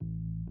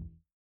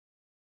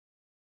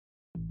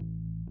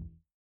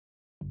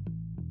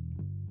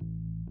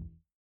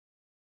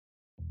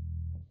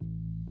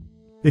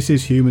This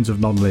is Humans of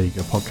Non-League,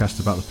 a podcast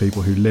about the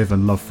people who live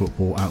and love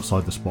football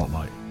outside the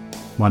spotlight.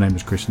 My name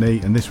is Chris Nee,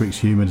 and this week's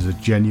human is a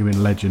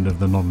genuine legend of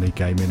the non-league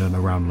game in and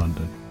around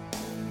London.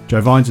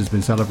 Joe Vines has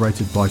been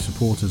celebrated by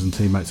supporters and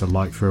teammates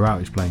alike throughout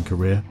his playing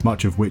career,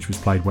 much of which was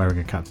played wearing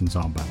a captain's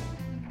armband.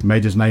 He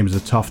made his name as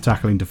a tough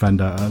tackling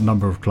defender at a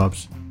number of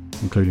clubs,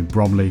 including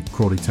Bromley,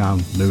 Crawley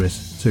Town,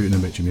 Lewes, Tooting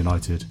and Mitcham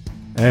United,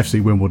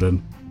 AFC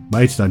Wimbledon,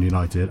 Maidstone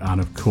United, and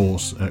of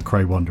course at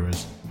Cray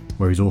Wanderers,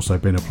 where he's also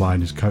been applying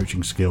his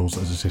coaching skills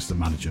as assistant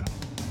manager.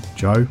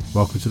 Joe,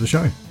 welcome to the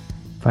show.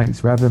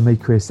 Thanks for having me,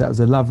 Chris. That was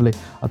a lovely...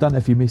 I don't know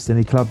if you missed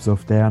any clubs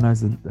off there. I know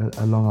it's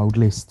a long old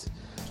list.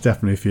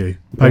 Definitely a few.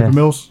 Paper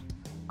Mills?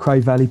 Cray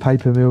Valley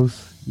Paper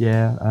Mills,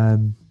 yeah.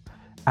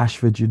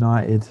 Ashford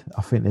United.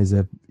 I think there's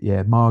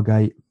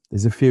Margate.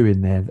 There's a few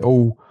in there.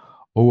 All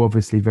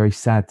obviously very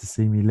sad to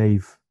see me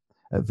leave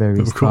at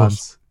various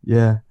times.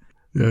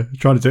 Yeah,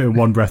 trying to do it in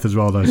one breath as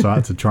well, though, so I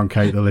had to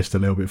truncate the list a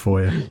little bit for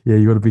you. Yeah,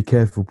 you got to be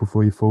careful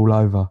before you fall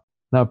over.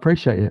 No, I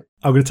appreciate it.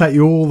 I'm going to take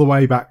you all the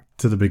way back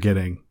to the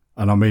beginning,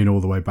 and I mean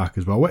all the way back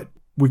as well.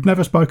 We've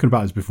never spoken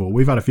about this before.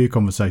 We've had a few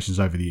conversations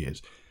over the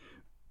years.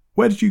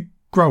 Where did you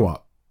grow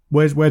up?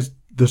 Where's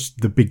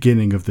the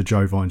beginning of the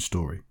Joe Vines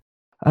story?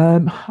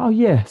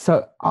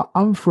 So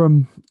I'm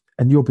from,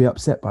 and you'll be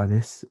upset by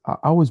this,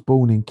 I was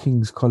born in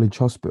King's College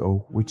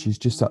Hospital, which is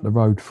just up the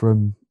road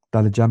from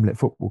Dulwich Hamlet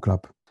Football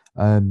Club.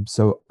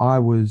 So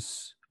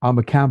I'm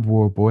a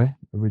Camberwell boy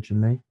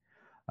originally.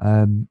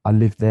 I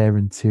lived there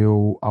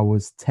until I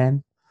was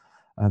 10.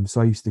 So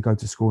I used to go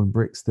to school in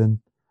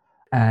Brixton,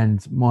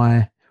 and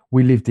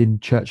we lived in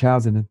church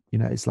housing, and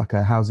it's like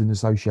a housing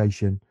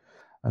association.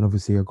 And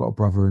obviously I've got a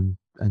brother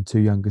and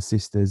two younger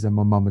sisters and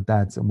my mum and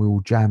dad's, and we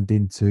all jammed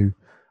into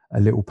a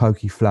little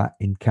pokey flat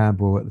in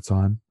Camberwell at the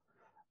time.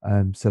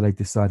 So they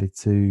decided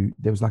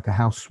there was like a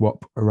house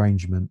swap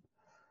arrangement.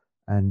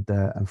 And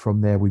from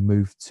there we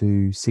moved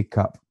to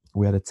Sidcup.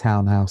 We had a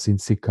townhouse in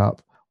Sidcup,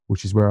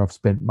 which is where I've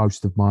spent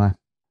most of my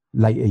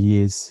later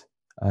years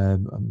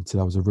until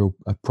I was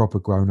a proper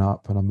grown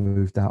up, and I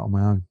moved out on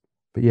my own.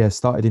 But yeah,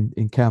 started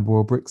in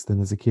Camberwell,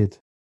 Brixton as a kid.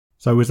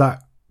 So was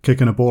that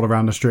kicking a ball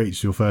around the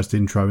streets your first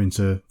intro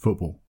into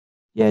football?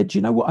 Yeah, do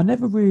you know what? I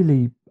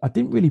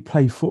didn't really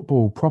play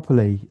football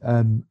properly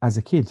as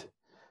a kid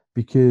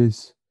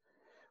because,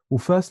 well,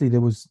 firstly,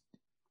 there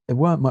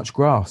weren't much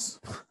grass.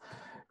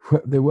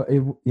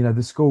 The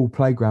school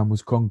playground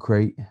was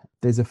concrete.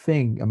 There's a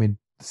thing, I mean,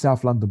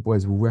 South London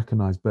boys will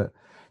recognise, but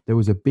there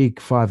was a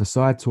big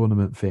five-a-side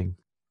tournament thing,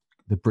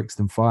 the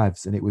Brixton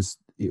Fives, and it was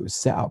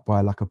set up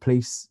by like a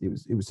police.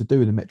 It was to do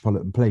with the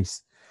Metropolitan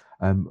Police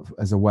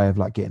as a way of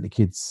like getting the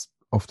kids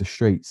off the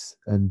streets,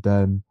 and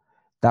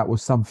that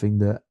was something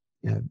that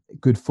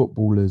good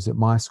footballers at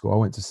my school. I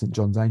went to St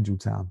John's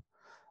Angeltown,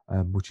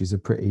 which is a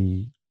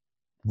pretty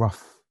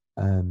rough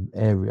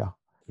area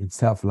in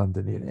South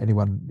London.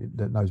 Anyone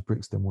that knows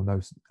Brixton will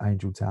know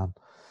Angeltown,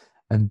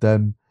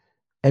 and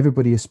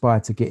everybody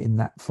aspired to get in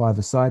that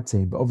five-a-side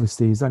team, but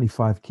obviously there's only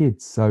 5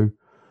 kids, so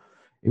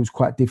it was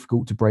quite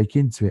difficult to break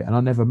into it, and I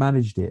never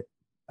managed it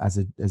as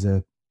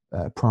a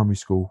primary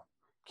school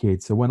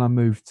kid. So when I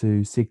moved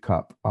to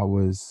Sidcup, I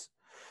was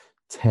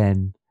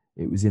 10.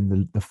 It was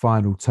in the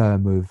final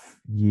term of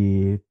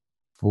year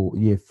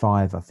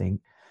 5, I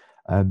think.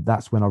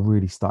 That's when I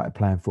really started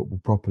playing football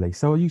properly.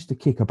 So I used to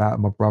kick about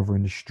with my brother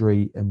in the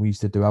street, and we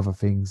used to do other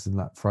things and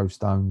like throw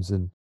stones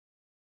and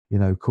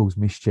cause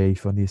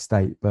mischief on the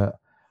estate. But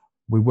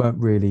we weren't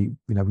really,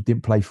 we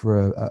didn't play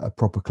for a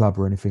proper club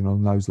or anything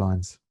along those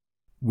lines.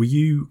 Were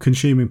you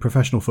consuming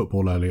professional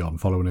football early on,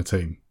 following a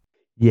team?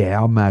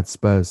 Yeah, I'm mad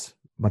Spurs.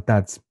 My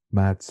dad's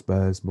mad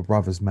Spurs. My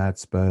brother's mad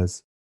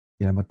Spurs.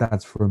 My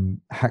dad's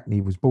from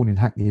Hackney, was born in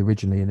Hackney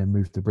originally and then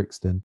moved to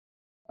Brixton.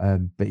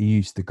 But he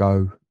used to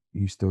go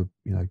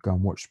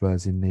and watch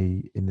Spurs in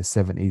the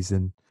 70s,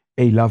 and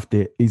he loved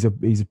it. He's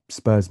a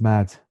Spurs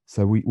mad.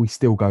 So we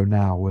still go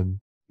now, and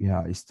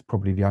it's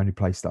probably the only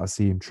place that I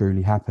see him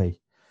truly happy,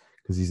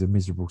 because he's a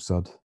miserable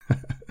sod.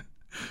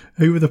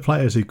 Who were the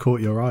players who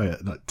caught your eye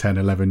at like 10,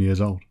 11 years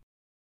old?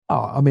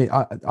 Oh, I mean,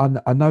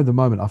 I know the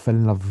moment I fell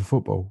in love with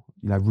football,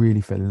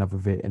 really fell in love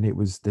with it. And it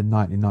was the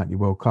 1990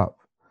 World Cup,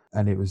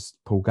 and it was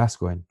Paul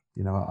Gascoigne.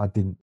 I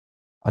didn't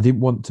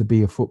want to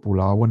be a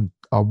footballer.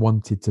 I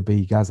wanted to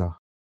be Gazza.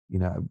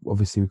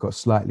 Obviously we've got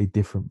slightly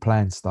different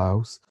playing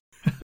styles,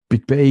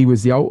 but he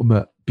was the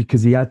ultimate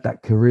because he had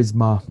that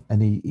charisma,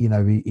 and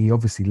he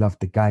obviously loved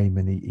the game,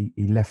 and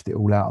he left it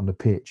all out on the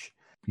pitch.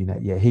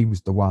 He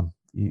was the one.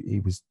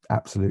 He was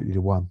absolutely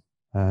the one.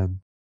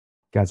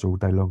 Gazza all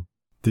day long.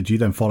 Did you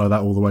then follow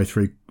that all the way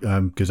through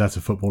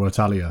Gazzetta Football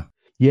Italia?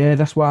 Yeah,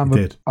 that's why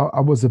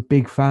I was a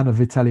big fan of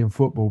Italian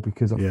football,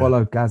 because I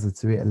followed Gazza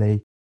to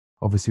Italy,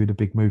 obviously with a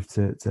big move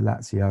to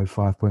Lazio,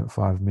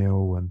 5.5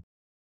 mil, and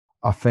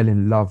I fell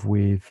in love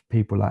with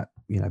people like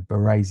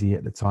Baresi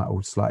at the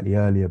title slightly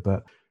earlier,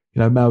 but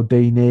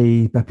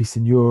Maldini, Beppe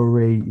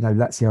Signori,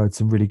 Lazio had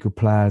some really good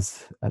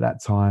players at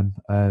that time,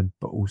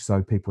 but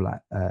also people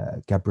like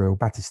Gabriel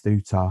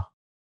Batistuta,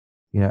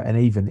 and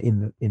even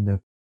in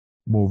the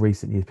more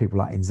recent years, people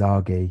like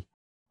Inzaghi,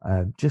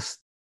 just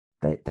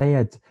they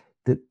had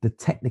the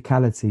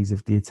technicalities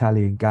of the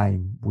Italian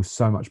game was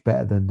so much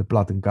better than the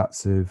blood and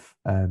guts of,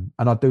 and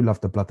I do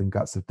love the blood and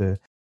guts of the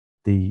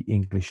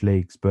English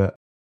leagues, but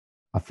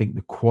I think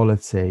the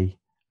quality,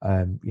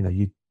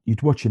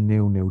 you'd watch a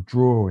 0-0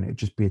 draw and it'd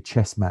just be a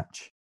chess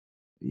match.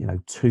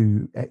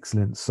 Two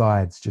excellent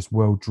sides, just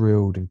well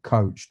drilled and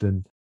coached,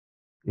 and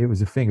it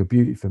was a thing of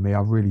beauty for me.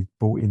 I really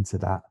bought into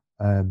that,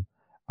 and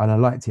I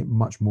liked it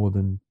much more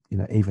than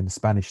even the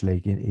Spanish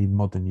league in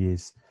modern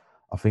years.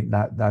 I think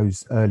that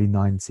those early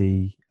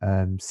 90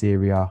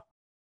 Serie A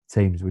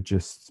teams were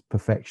just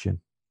perfection.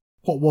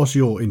 What was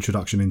your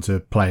introduction into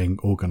playing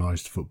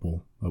organised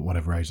football at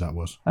whatever age that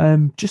was?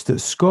 Just at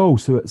school.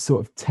 So at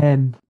sort of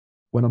 10,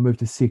 when I moved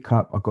to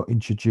Sidcup, I got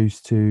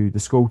introduced to the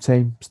school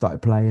team,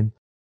 started playing.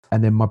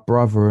 And then my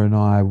brother and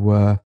I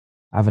were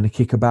having a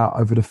kick about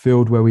over the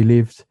field where we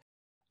lived.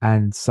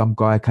 And some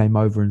guy came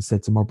over and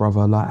said to my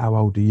brother, like, how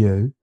old are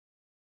you?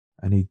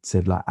 And he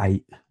said, like,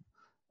 8.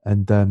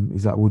 And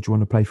he's like, well, do you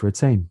want to play for a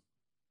team?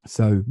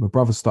 So my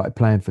brother started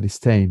playing for this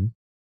team,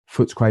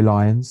 Footscray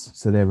Lions.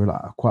 So they were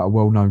like quite a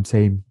well-known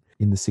team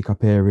in the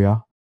Sidcup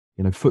area.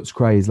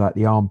 Footscray is like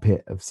the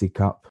armpit of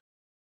Sidcup.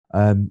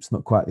 It's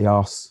not quite the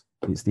arse,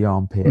 it's the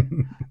armpit.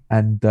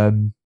 And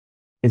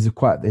there's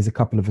a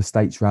couple of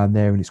estates around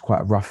there, and it's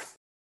quite a rough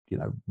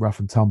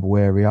and tumble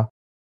area.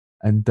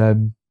 And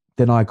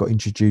then I got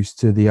introduced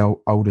to the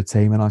older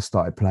team, and I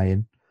started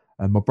playing.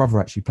 And my brother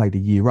actually played a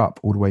year up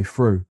all the way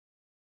through.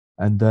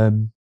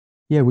 And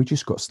we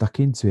just got stuck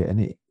into it. And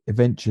it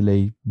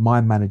eventually,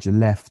 my manager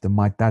left and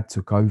my dad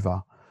took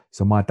over.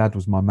 So my dad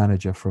was my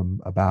manager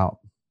from about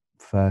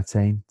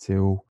 13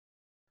 till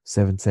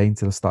 17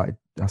 till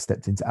I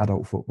stepped into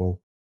adult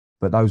football.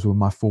 But those were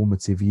my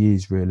formative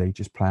years, really,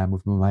 just playing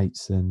with my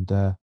mates and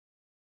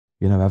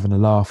having a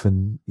laugh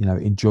and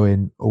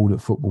enjoying all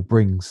that football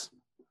brings.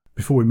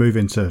 Before we move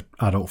into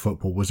adult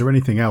football, was there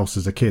anything else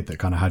as a kid that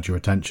kind of had your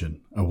attention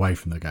away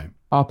from the game?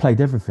 I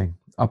played everything.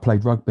 I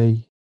played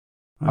rugby.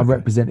 Okay. I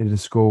represented the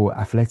school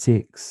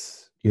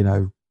athletics.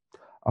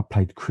 I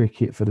played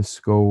cricket for the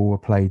school.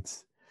 I played,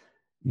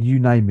 you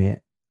name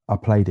it, I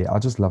played it. I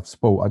just love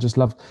sport. I just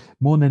love,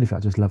 more than anything,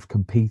 I just love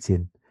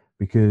competing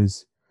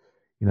because,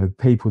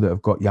 people that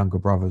have got younger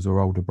brothers or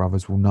older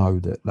brothers will know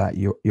that like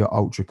you're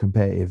ultra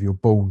competitive. You're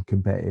born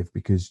competitive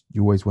because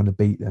you always want to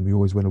beat them. You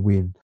always want to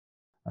win.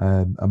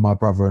 And my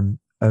brother and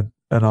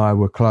I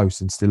were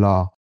close and still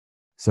are.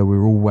 So we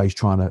were always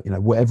trying to,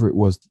 whatever it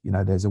was,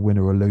 there's a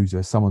winner or a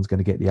loser. Someone's going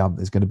to get the ump.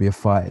 There's going to be a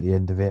fight at the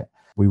end of it.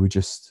 We were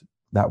just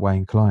that way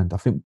inclined. I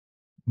think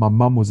my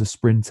mum was a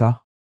sprinter.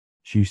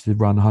 She used to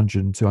run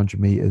 100 and 200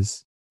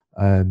 metres.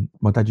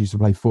 My dad used to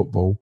play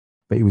football,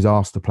 but he was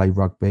asked to play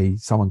rugby.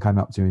 Someone came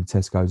up to him in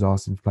Tesco's,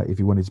 asked him to play if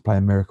he wanted to play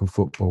American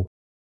football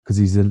because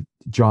he's a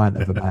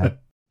giant of a man.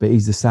 But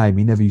he's the same.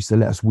 He never used to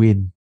let us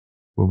win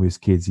when we was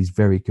kids. He's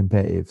very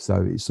competitive.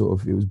 So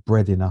it was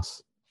bred in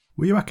us.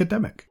 Were you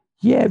academic?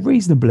 Yeah,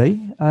 reasonably.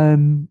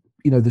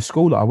 The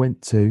school that I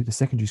went to, the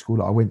secondary school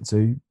that I went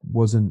to,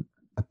 wasn't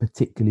a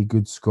particularly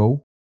good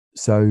school.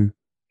 So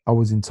I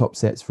was in top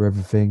sets for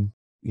everything.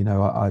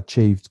 I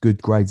achieved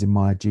good grades in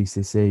my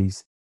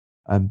GCSEs.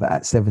 But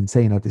at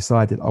 17, I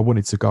decided I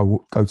wanted to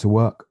go to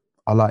work.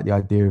 I liked the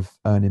idea of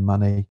earning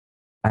money.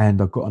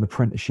 And I got an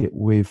apprenticeship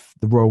with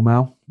the Royal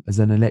Mail as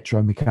an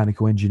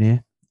electromechanical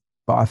engineer.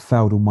 But I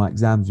failed all my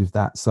exams with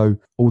that. So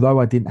although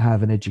I didn't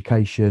have an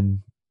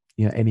education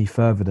any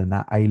further than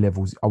that, A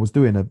levels, I was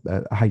doing a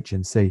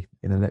HNC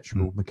in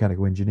electrical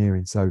mechanical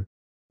engineering. So,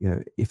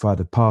 if I'd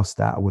have passed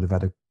that, I would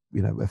have had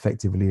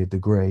effectively a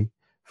degree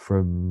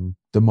from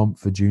De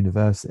Montfort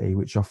University,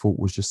 which I thought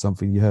was just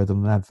something you heard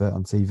on an advert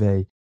on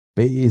TV,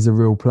 but it is a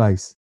real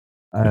place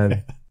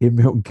in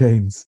Milton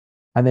Keynes.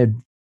 And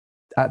then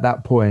at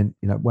that point,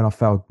 when I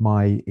failed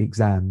my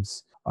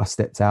exams, I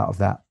stepped out of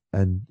that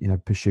and,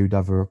 pursued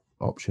other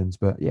options.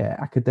 But yeah,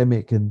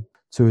 academic and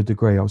to a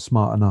degree, I was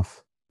smart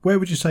enough. Where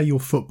would you say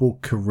your football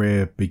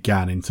career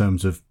began in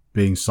terms of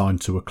being signed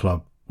to a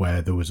club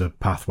where there was a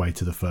pathway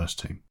to the first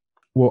team?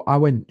 Well, I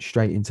went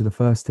straight into the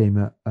first team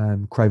at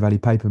Cray Valley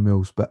Paper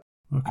Mills, but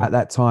at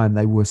that time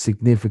they were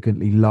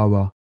significantly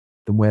lower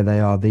than where they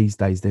are these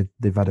days.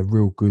 They've had a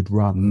real good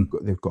run.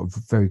 They've got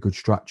a very good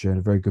structure and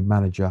a very good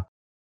manager.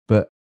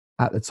 But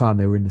at the time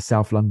they were in the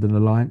South London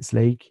Alliance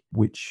League,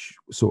 which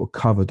sort of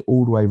covered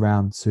all the way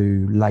around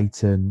to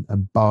Leighton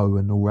and Bow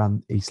and all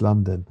around East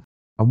London.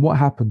 And what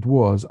happened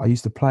was I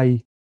used to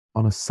play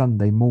on a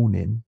Sunday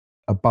morning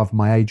above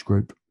my age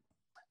group,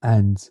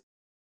 and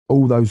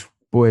all those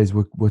boys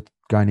were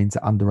going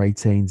into under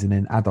 18s and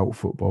then adult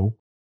football.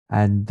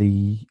 And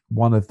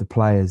one of the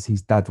players,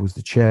 his dad was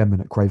the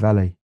chairman at Cray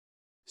Valley.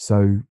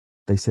 So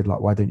they said, like,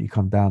 why don't you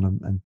come down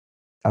and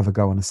have a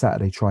go on a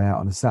Saturday, try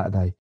out on a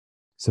Saturday?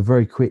 So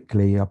very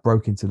quickly, I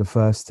broke into the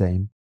first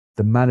team.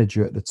 The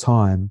manager at the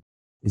time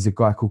is a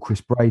guy called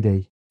Chris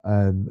Brady,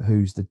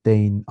 who's the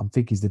dean. I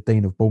think he's the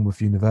dean of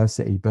Bournemouth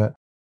University, but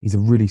he's a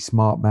really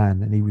smart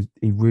man, and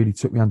he really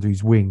took me under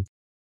his wing.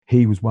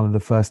 He was one of the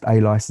first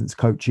A licensed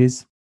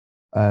coaches,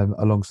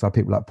 alongside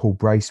people like Paul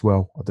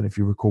Bracewell. I don't know if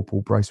you recall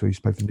Paul Bracewell,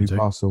 who played for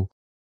Newcastle.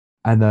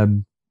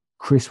 And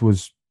Chris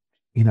was,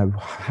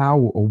 how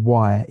or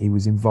why he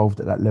was involved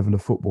at that level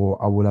of football,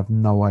 I will have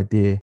no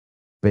idea.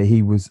 But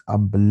he was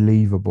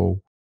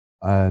unbelievable,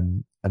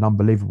 an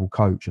unbelievable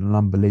coach and an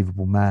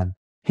unbelievable man.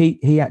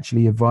 He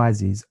actually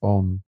advises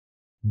on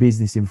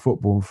business in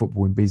football and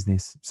football in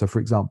business. So, for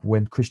example,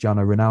 when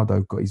Cristiano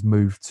Ronaldo got his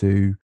move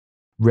to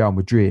Real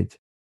Madrid,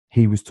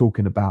 he was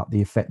talking about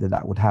the effect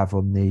that would have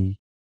on the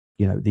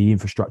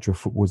infrastructure of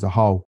football as a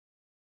whole.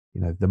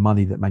 The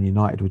money that Man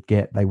United would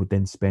get, they would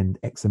then spend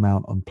X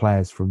amount on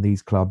players from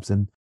these clubs,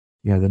 and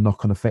the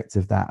knock-on effect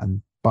of that.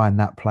 And buying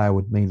that player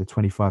would mean a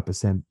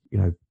 25%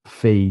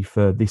 fee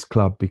for this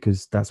club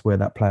because that's where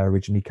that player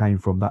originally came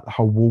from. That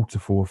whole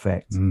waterfall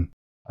effect.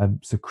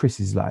 So Chris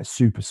is like a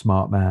super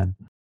smart man.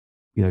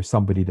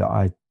 Somebody that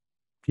I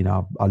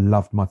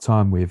loved my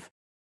time with,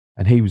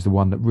 and he was the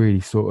one that really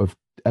sort of.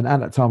 And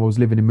at that time, I was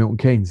living in Milton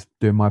Keynes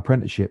doing my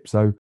apprenticeship,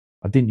 so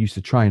I didn't used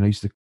to train. I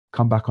used to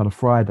come back on a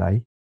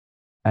Friday,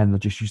 and I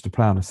just used to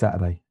play on a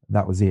Saturday.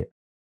 That was it.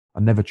 I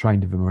never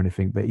trained with him or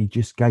anything, but he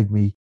just gave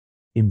me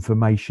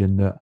information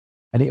that.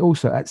 And it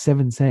also, at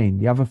 17,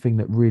 the other thing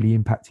that really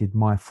impacted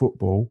my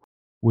football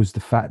was the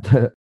fact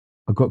that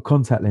I got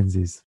contact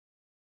lenses,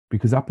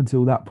 because up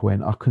until that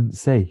point I couldn't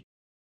see.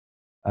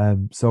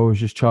 So I was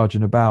just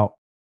charging about,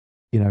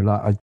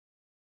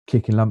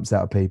 kicking lumps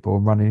out of people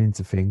and running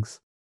into things.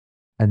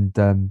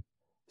 And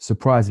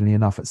surprisingly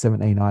enough, at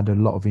 17, I had a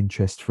lot of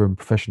interest from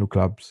professional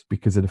clubs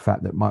because of the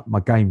fact that my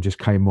game just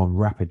came on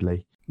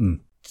rapidly.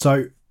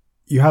 So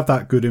you have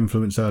that good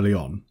influence early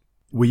on.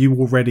 Were you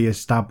already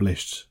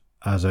established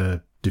as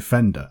a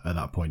defender at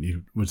that point?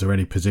 Was there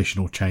any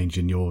positional change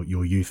in your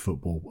youth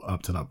football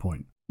up to that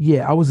point?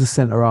 Yeah, I was a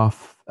centre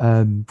half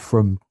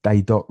from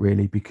day dot,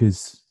 really,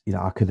 because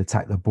I could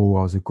attack the ball.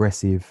 I was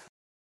aggressive.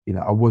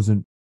 I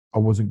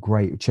wasn't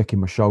great at checking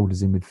my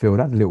shoulders in midfield.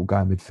 I had a little go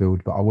in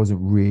midfield, but I wasn't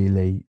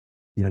really,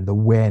 the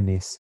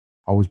awareness.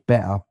 I was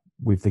better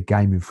with the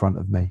game in front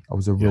of me. I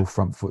was a real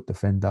front foot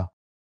defender.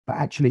 But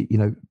actually,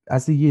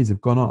 as the years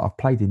have gone on, I've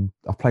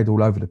played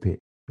all over the pitch.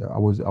 I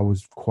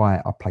was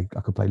quiet. I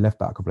could play left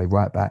back. I could play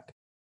right back.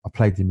 I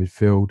played in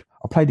midfield.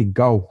 I played in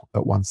goal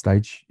at one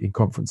stage in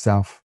Conference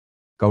South.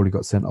 Goalie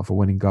got sent off a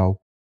winning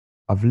goal.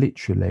 I've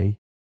literally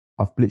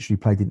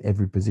played in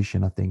every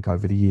position, I think,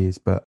 over the years.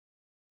 But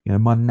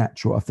my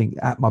natural, I think,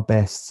 at my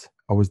best,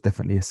 I was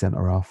definitely a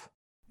centre half.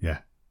 Yeah,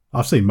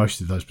 I've seen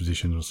most of those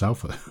positions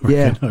myself.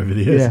 Over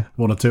the years,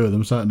 one or two of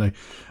them certainly.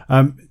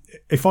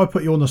 If I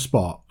put you on the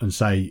spot and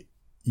say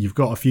you've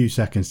got a few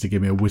seconds to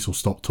give me a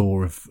whistle-stop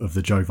tour of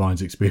the Joe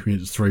Vines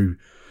experience through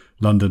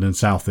London and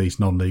South East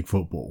non-league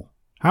football,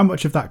 how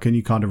much of that can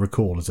you kind of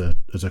recall as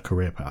a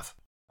career path?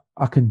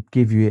 I can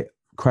give you it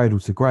cradle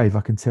to grave.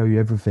 I can tell you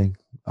everything.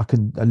 I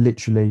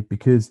literally,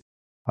 because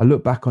I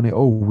look back on it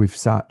all with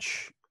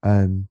such,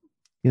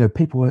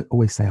 people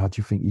always say, "Oh, do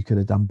you think you could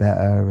have done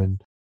better?"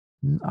 And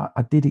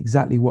I did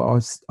exactly what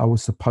I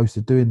was supposed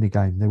to do in the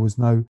game. It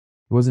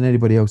wasn't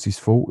anybody else's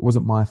fault. It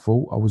wasn't my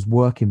fault. I was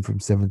working from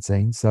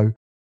 17, so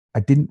I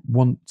didn't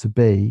want to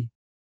be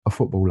a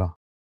footballer.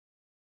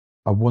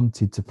 I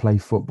wanted to play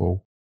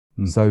football.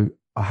 So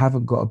I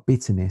haven't got a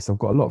bitterness. I've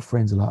got a lot of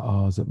friends who are like,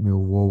 "Oh, I was at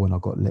Millwall and I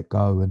got let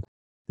go," and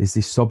there's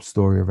this sob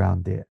story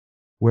around it.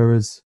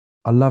 Whereas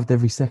I loved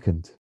every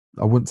second.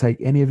 I wouldn't take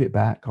any of it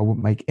back. I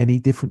wouldn't make any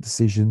different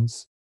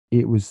decisions.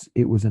 It was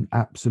an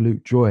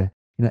absolute joy.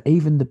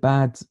 Even the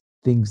bad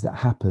things that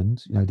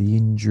happened, the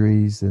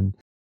injuries, and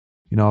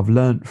I've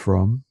learnt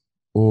from,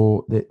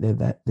 or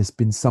there's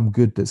been some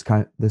good that's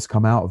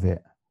come out of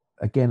it.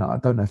 Again, I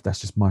don't know if that's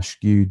just my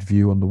skewed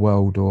view on the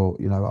world, or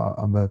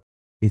I'm a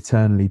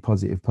eternally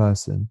positive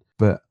person.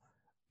 But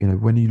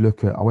when you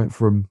look at, I went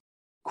from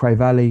Cray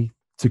Valley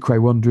to Cray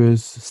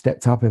Wanderers,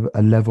 stepped up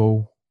a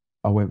level.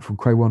 I went from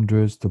Cray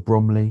Wanderers to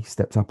Bromley,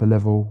 stepped up a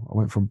level. I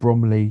went from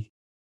Bromley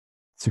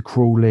to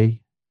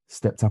Crawley,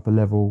 stepped up a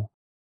level.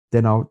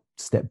 Then I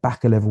stepped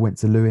back a level, went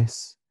to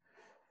Lewes,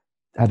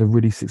 had a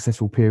really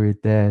successful period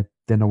there.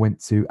 Then I went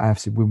to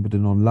AFC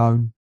Wimbledon on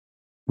loan,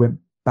 went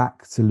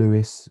back to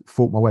Lewes,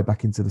 fought my way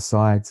back into the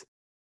side,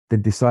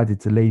 then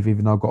decided to leave,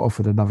 even though I got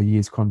offered another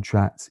year's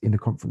contract in the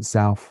Conference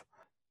South.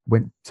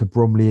 Went to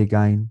Bromley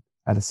again,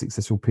 had a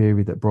successful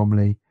period at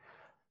Bromley.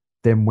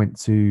 Then went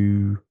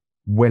to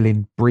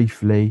Welling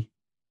briefly,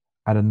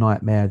 had a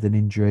nightmare, had an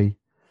injury.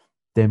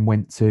 Then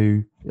went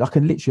to, I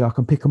can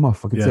pick them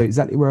off. I can tell you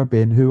exactly where I've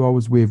been, who I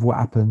was with, what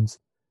happened,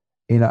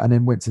 and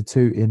then went to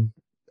Tooting,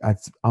 had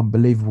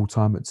unbelievable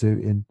time at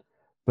Tooting.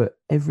 But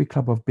every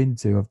club I've been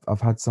to,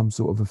 I've had some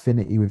sort of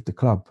affinity with the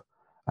club.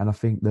 And I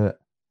think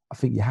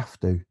you have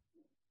to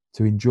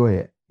enjoy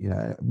it,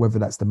 whether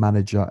that's the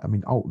manager. I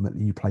mean,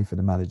 ultimately you play for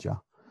the manager,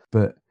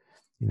 but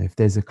if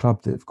there's a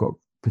club that have got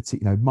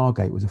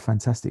Margate was a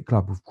fantastic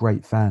club with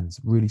great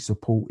fans, really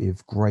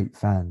supportive, great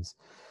fans.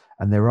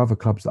 And there are other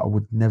clubs that I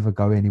would never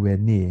go anywhere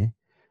near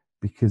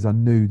because I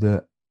knew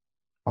that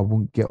I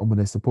wouldn't get on with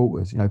their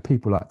supporters.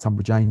 People like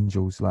Tunbridge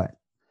Angels, like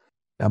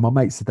And my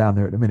mates are down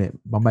there at the minute.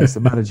 My mate's the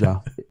manager.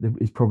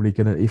 He's probably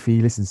gonna, if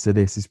he listens to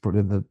this, he's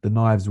probably the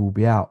knives will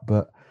be out.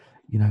 But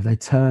they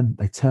turn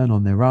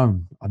on their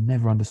own. I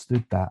never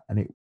understood that, and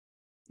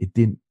it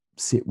didn't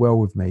sit well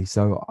with me.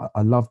 So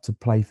I love to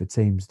play for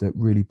teams that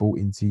really bought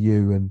into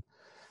you, and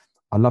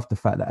I love the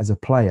fact that as a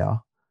player,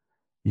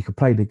 you could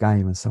play the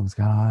game and someone's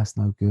going, "Oh, that's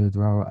no good,"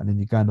 and then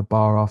you go in the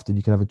bar after and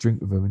you can have a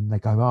drink with them, and they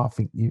go, "Oh, I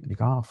think you," and you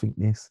go, "Oh, I think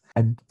this,"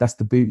 and that's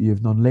the beauty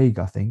of non-league.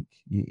 I think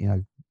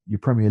your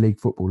Premier League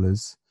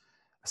footballers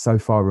are so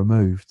far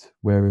removed,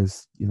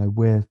 whereas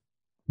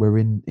we're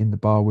in the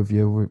bar with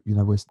you.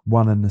 We're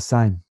one and the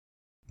same.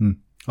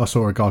 I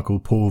saw a guy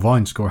called Paul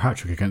Vine score a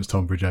hat-trick against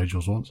Tonbridge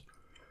Angels once.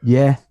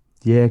 Yeah,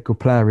 good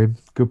player him.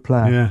 Good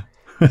player.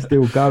 Yeah.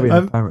 Still going,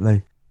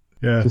 apparently.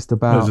 Yeah. Just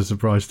about. That was a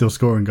surprise. Still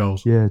scoring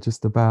goals. Yeah,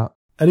 just about.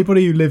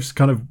 Anybody who lives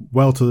kind of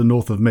well to the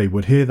north of me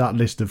would hear that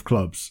list of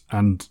clubs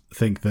and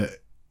think that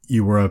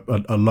you were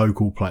a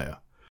local player.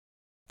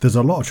 There's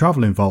a lot of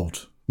travel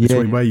involved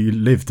between where you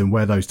lived and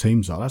where those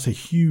teams are. That's a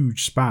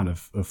huge span of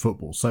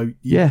football. So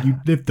you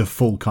lived the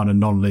full kind of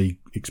non-league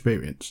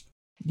experience.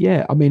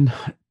 Yeah, I mean,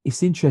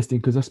 it's interesting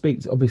because I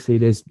speak to, obviously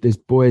there's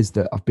boys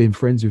that I've been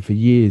friends with for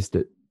years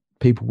that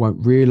people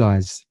won't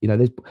realise.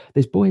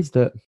 There's boys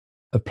that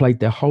have played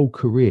their whole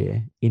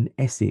career in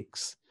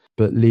Essex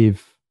but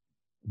live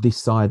this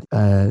side.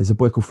 There's a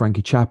boy called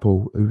Frankie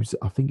Chappell who's,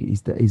 I think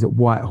he's at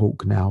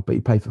Whitehawk now, but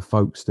he played for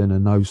Folkestone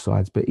and those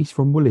sides, but he's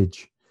from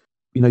Woolwich.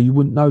 You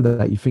wouldn't know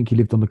that. You think he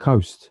lived on the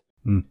coast.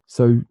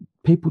 So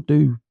people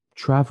do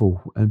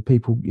travel and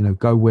people,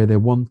 go where they're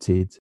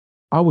wanted.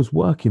 I was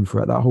working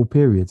throughout that whole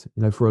period.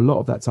 For a lot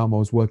of that time, I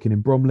was working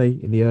in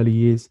Bromley in the early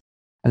years,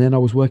 and then I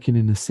was working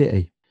in the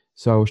city.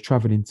 So I was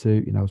traveling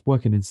to, I was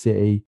working in the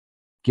city,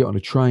 get on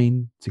a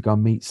train to go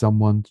and meet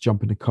someone, to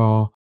jump in the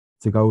car,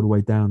 to go all the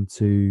way down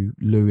to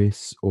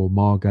Lewes or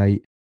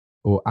Margate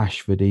or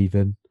Ashford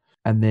even.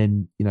 And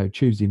then,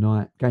 Tuesday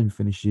night, game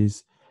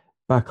finishes,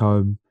 back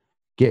home,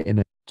 get in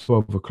at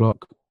 12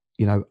 o'clock,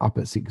 up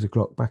at 6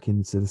 o'clock, back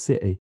into the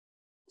city.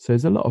 So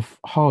there's a lot of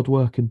hard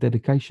work and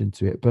dedication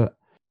to it, but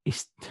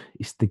it's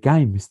the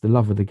game. It's the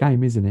love of the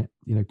game, isn't it?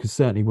 Because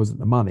certainly wasn't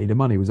the money. The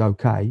money was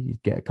okay.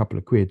 You'd get a couple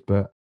of quid,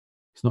 but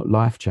it's not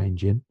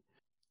life-changing.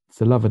 It's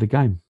the love of the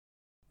game.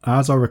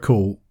 As I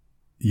recall,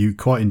 you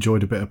quite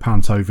enjoyed a bit of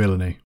panto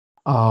villainy.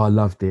 Oh, I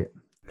loved it.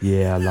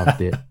 Yeah, I loved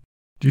it.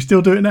 Do you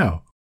still do it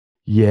now?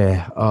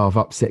 Yeah. Oh, I've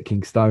upset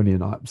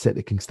Kingstonian. I upset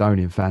the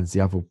Kingstonian fans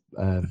the other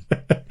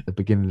at the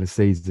beginning of the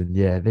season.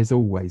 Yeah, there's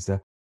always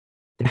there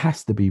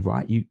has to be,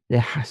 right? There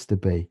has to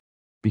be,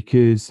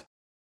 because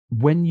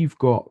when you've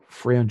got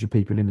 300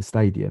 people in the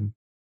stadium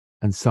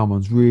and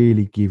someone's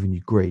really giving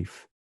you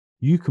grief,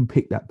 you can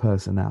pick that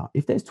person out.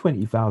 If there's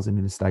 20,000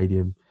 in the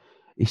stadium,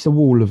 it's a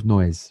wall of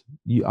noise.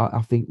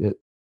 I think that,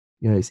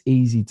 it's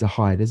easy to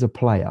hide. As a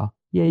player,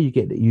 you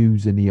get the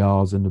oohs and the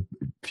ahs and a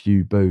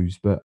few boos,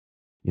 but,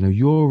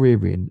 you're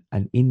hearing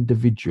an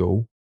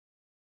individual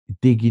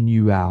digging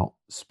you out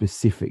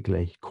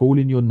specifically,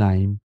 calling your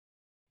name.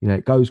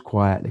 It goes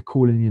quiet. They're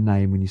calling your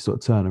name when you sort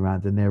of turn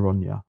around and they're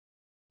on you.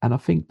 And I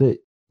think that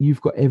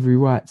you've got every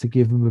right to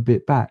give them a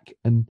bit back.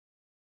 And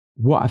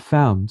what I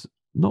found,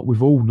 not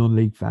with all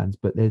non-league fans,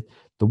 but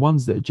the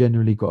ones that have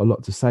generally got a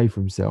lot to say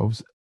for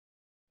themselves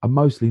are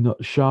mostly not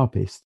the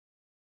sharpest.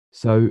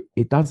 So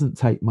it doesn't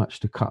take much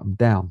to cut them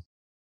down.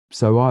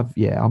 So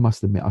I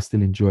must admit, I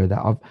still enjoy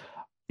that.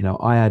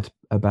 I had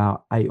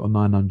about 800 or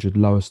 900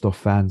 Lowestoft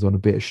fans on a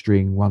bit of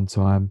string one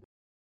time.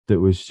 That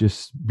was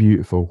just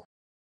beautiful.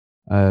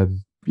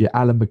 Alan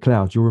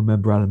McLeod, you'll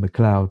remember Alan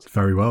McLeod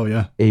very well.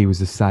 Yeah, he was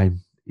the same.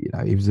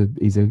 He's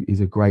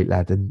a great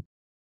lad, and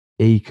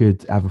he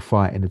could have a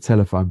fight in a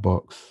telephone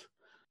box,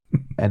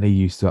 and he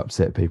used to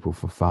upset people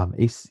for fun.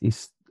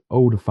 It's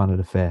all the fun of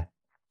the fair.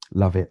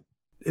 Love it.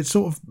 It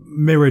sort of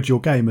mirrored your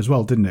game as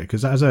well, didn't it?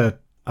 Because as a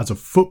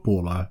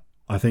footballer,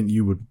 I think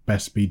you would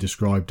best be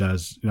described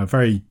as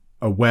very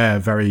aware,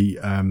 very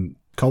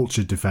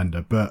cultured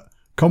defender, but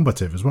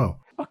combative as well.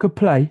 I could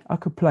play,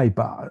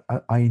 but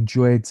I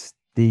enjoyed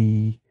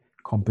the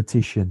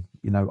competition.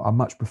 I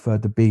much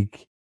preferred the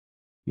big,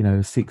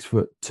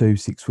 6'2",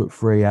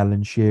 6'3"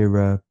 Alan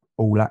Shearer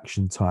all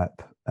action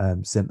type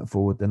centre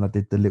forward than I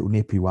did the little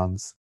nippy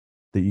ones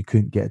that you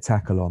couldn't get a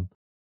tackle on.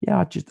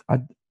 Yeah,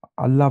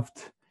 I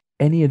loved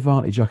any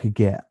advantage I could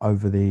get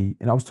over and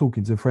I was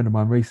talking to a friend of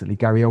mine recently,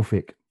 Gary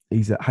Elphick.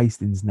 He's at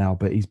Hastings now,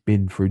 but he's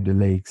been through the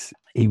leagues.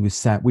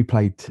 We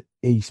played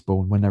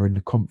Eastbourne when they were in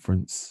the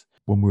conference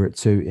when we were at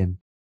Tooting,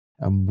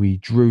 and we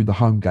drew the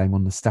home game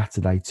on the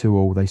Saturday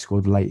 2-2. They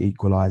scored a late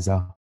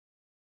equaliser.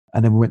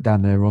 And then we went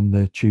down there on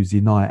the Tuesday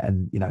night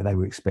and, they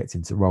were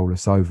expecting to roll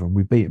us over, and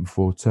we beat them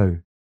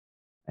 4-2.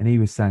 And he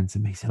was saying to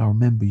me, he said, I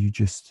remember you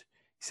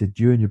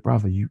and your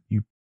brother, you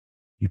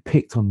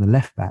picked on the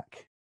left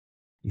back.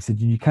 He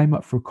said, you came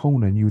up for a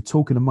corner and you were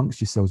talking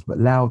amongst yourselves, but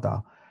louder.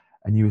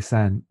 And you were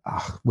saying,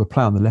 we'll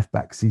play on the left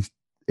back because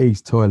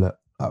he's toilet.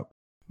 Oh,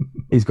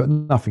 he's got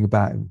nothing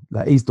about him.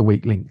 Like, he's the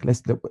weak link.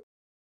 Let's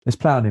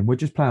play on him. We're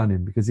just playing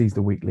him because he's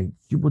the weak link.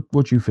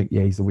 What do you think?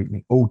 Yeah, he's the weak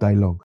link all day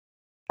long.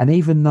 And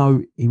even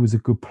though he was a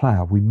good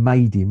player, we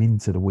made him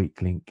into the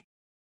weak link.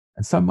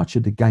 And so much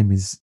of the game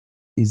is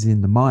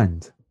in the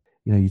mind.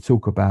 You know, you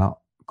talk about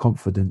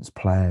confidence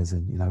players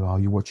and, you know, oh,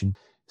 you're watching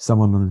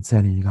someone on the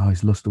telly and you go, oh,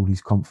 he's lost all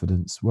his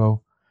confidence.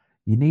 Well,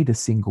 you need a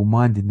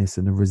single-mindedness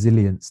and a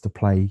resilience to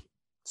play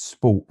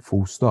sport,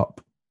 full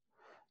stop.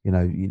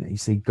 You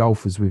see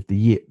golfers with the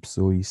yips,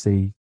 or you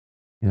see,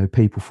 you know,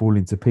 people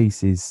falling to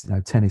pieces, you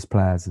know, tennis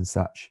players and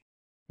such.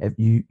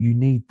 You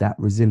need that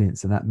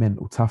resilience and that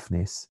mental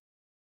toughness.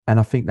 And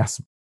I think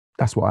that's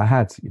what I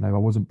had. You know, I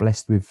wasn't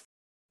blessed with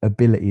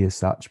ability as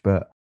such,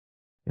 but,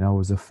 you know, I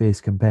was a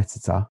fierce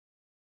competitor,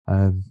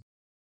 and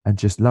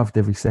just loved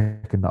every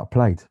second that I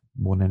played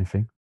more than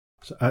anything.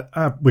 So,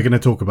 we're going to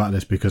talk about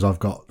this because I've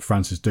got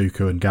Francis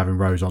Duku and Gavin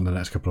Rose on the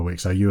next couple of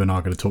weeks. So you and I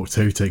are going to talk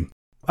tooting.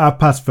 Our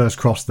paths first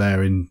crossed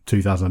there in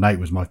 2008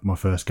 was my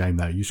first game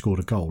there. You scored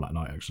a goal that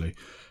night, actually.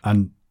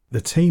 And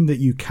the team that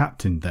you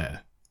captained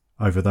there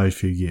over those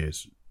few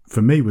years,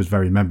 for me, was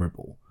very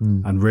memorable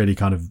and really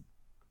kind of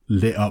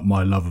lit up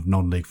my love of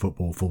non-league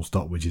football, full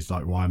stop, which is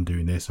like why I'm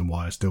doing this and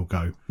why I still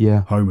go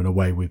home and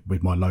away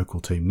with my local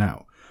team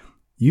now.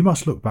 You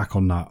must look back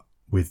on that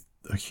with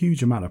a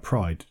huge amount of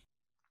pride.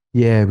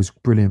 Yeah, it was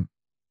brilliant.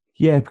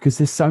 Yeah, because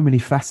there's so many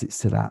facets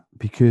to that.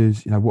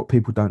 Because, you know, what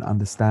people don't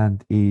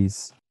understand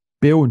is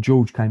Bill and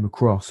George came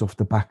across off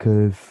the back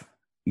of,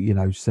 you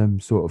know, some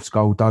sort of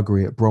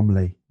skullduggery at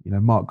Bromley. You know,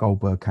 Mark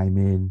Goldberg came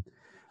in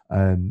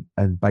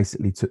and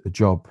basically took the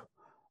job.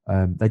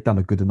 They'd done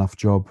a good enough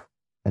job,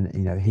 and,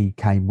 you know, he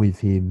came with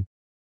him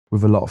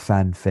with a lot of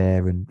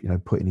fanfare and, you know,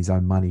 putting his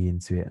own money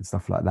into it and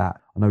stuff like that.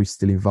 I know he's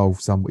still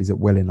involved he's at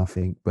Welling, I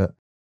think, but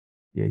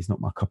yeah, he's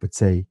not my cup of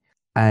tea.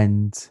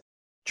 And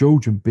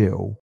George and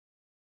Bill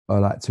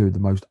are like two of the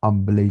most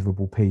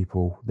unbelievable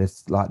people.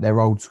 They're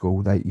old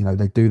school. They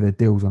do their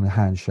deals on a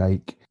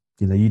handshake.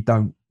 You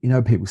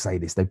know, people say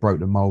this, they broke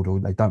the mold, or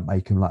they don't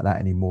make them like that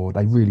anymore.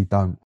 They really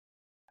don't.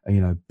 And,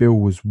 you know, Bill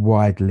was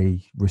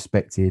widely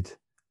respected.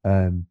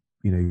 You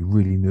know, he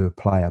really knew a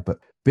player, but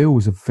Bill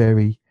was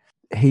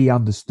he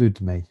understood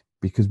me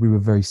because we were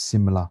very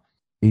similar.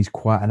 He's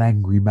quite an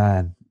angry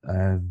man.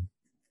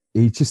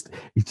 He's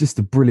just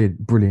a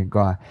brilliant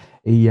guy.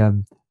 He,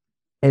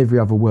 every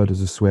other word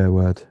was a swear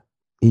word.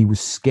 He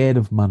was scared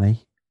of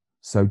money.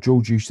 So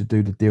George used to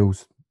do the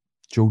deals.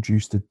 George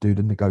used to do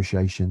the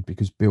negotiation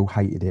because Bill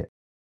hated it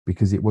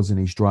because it wasn't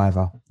his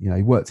driver. You know,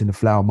 he worked in the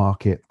flower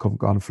market,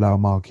 Covent Garden flower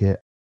market,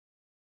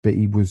 but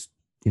he was,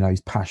 you know,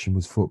 his passion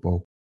was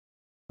football.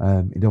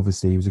 And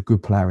obviously he was a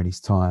good player in his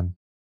time,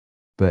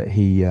 but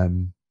he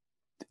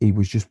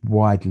was just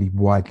widely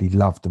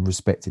loved and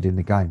respected in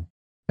the game.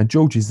 And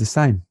George is the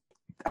same.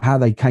 How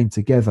they came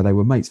together, they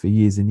were mates for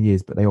years and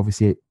years, but they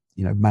obviously,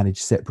 you know,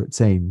 managed separate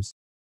teams.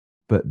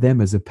 But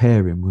them as a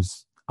pairing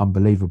was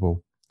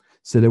unbelievable.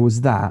 So there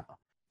was that.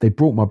 They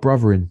brought my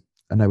brother in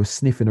and they were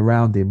sniffing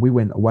around him. We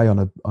went away on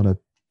a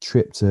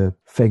trip to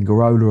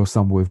Fengarola or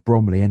somewhere with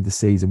Bromley, end of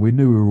season. We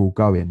knew we were all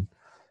going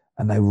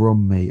and they were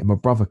on me. And my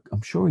brother,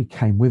 I'm sure he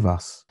came with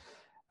us,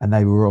 and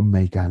they were on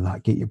me going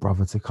like, get your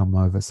brother to come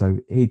over. So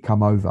he'd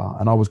come over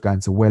and I was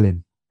going to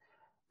Welling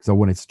because I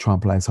wanted to try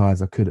and play as high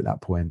as I could at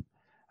that point.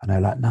 And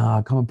they're like,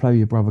 nah, come and play with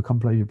your brother. Come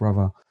play with your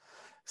brother.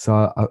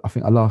 So I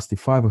think I lasted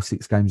 5 or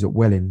 6 games at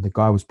Welling. The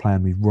guy was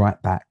playing me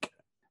right back.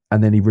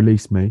 And then he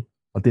released me.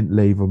 I didn't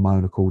leave on my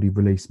own accord. He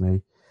released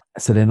me.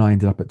 So then I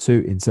ended up at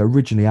Tooting. So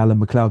originally, Alan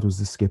McLeod was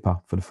the skipper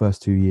for the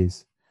first 2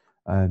 years.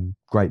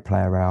 Great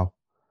player, Al.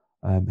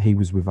 He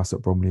was with us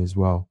at Bromley as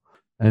well.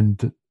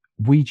 And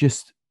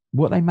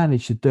what they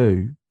managed to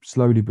do,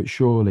 slowly but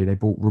surely, they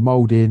brought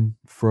Romold in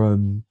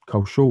from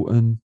Cole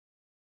Shorten.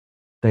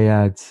 They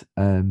had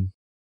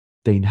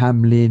Dean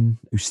Hamlin,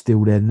 who's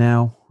still there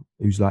now,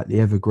 who's like the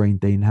evergreen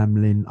Dean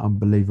Hamlin,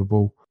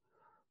 unbelievable.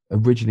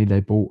 Originally, they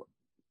bought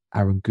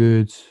Aaron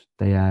Good.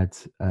 They had,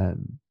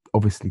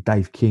 obviously,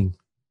 Dave King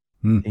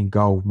in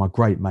goal. My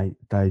great mate,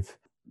 Dave.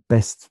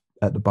 Best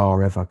at the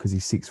bar ever because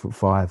he's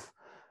 6'5",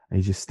 and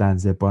he just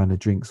stands there buying the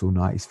drinks all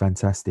night. He's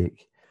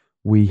fantastic.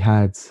 We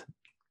had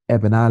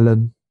Eben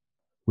Allen.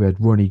 We had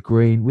Ronnie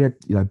Green. We had,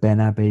 you know, Ben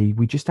Abbey.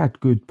 We just had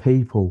good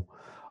people.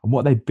 And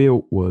what they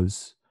built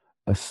was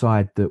a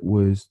side that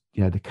was,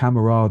 you know, the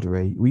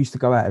camaraderie. We used to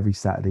go out every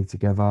Saturday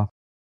together.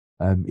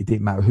 It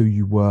didn't matter who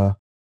you were.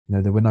 You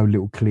know, there were no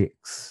little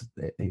cliques.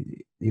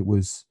 It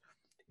was,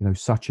 you know,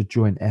 such a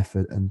joint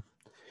effort. And,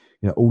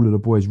 you know, all of the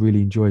boys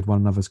really enjoyed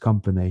one another's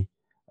company.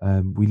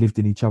 We lived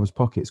in each other's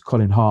pockets.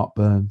 Colin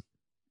Hartburn,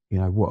 you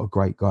know, what a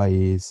great guy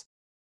he is.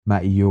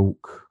 Matty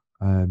York.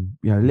 You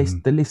know,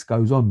 the list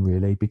goes on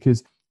really,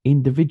 because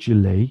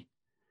individually,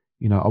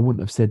 you know, I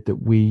wouldn't have said that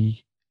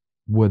we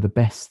were the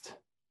best,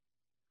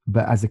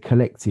 but as a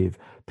collective,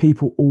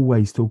 people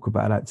always talk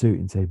about that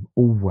Tooting team,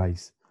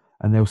 always.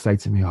 And they'll say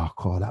to me, oh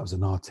God, that was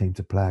an hard team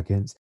to play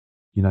against.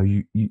 You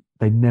know,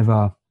 they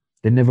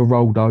never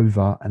rolled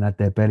over and had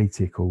their belly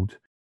tickled.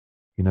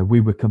 You know,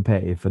 we were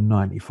competitive for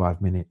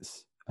 95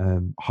 minutes,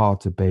 hard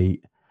to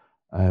beat.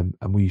 And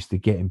we used to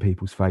get in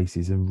people's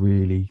faces and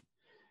really,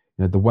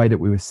 you know, the way that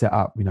we were set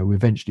up, you know, we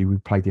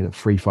played it at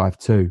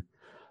 3-5-2.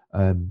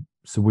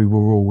 so we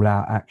were all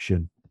out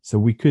action. So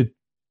we could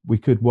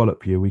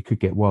wallop you, we could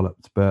get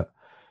walloped, but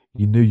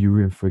you knew you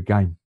were in for a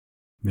game.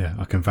 Yeah,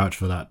 I can vouch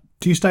for that.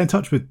 Do you stay in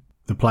touch with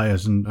the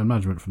players and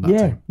management from that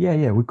team?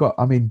 Yeah. We've got,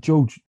 I mean,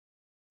 George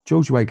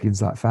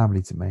Wakelin's like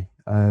family to me.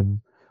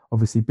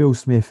 Obviously, Bill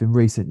Smith in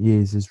recent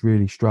years has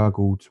really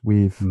struggled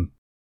with,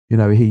 you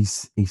know,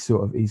 he's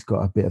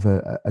got a bit of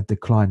a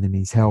decline in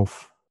his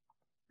health,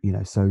 you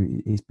know, so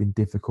it's been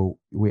difficult.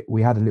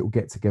 We had a little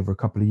get together a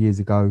couple of years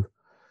ago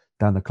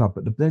down the club,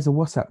 but there's a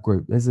WhatsApp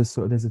group. There's a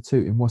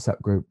Tooting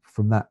WhatsApp group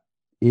from that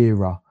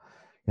era.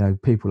 You know,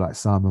 people like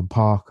Simon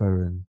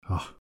Parker and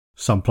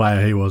some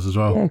player he was as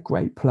well. Yeah,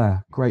 great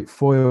player, great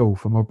foil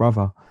for my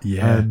brother.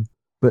 Yeah,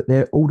 but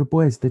they're all the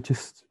boys. They're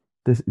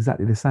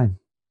exactly the same.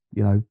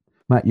 You know,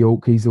 Matt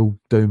York, he's all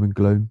doom and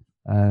gloom.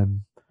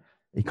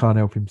 He can't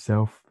help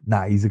himself.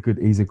 Nah, he's a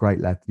great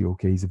lad,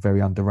 York. He's a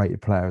very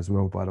underrated player as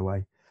well, by the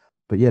way.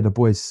 But yeah, the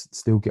boys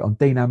still get on.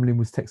 Dean Hamlin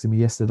was texting me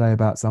yesterday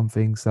about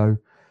something. So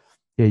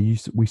yeah,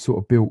 we sort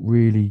of built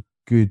really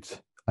good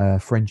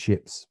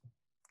friendships.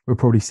 We'll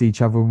probably see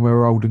each other when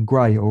we're old and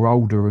grey, or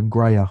older and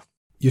greyer.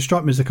 You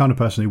strike me as the kind of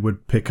person who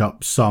would pick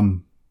up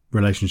some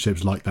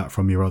relationships like that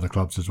from your other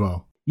clubs as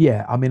well.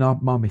 Yeah, I mean,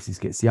 my missus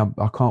gets the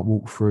I can't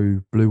walk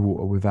through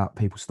Bluewater without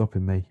people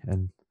stopping me,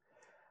 and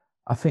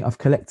I think I've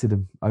collected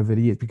them over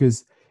the years,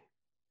 because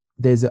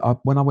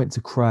when I went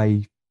to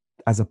Cray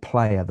as a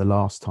player the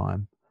last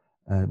time,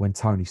 when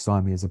Tony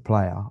signed me as a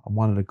player, and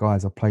one of the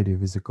guys I played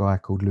with is a guy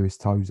called Lewis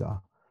Tozer,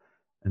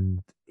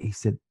 and he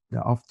said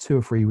that after 2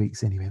 or 3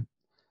 weeks in, he went,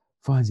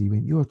 Findsy, he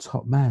went, "You're a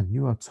top man.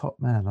 You're a top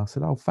man." I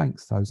said, "Oh,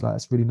 thanks, Tozer. Like,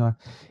 that's really nice."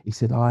 He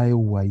said, "I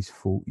always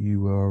thought you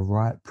were a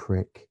right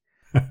prick."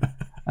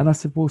 And I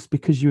said, "Well, it's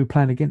because you were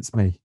playing against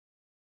me.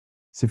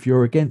 So if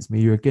you're against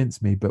me, you're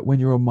against me. But when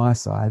you're on my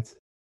side,"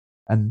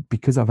 and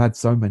because I've had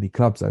so many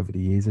clubs over the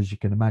years, as you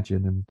can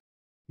imagine, and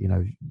you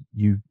know,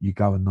 you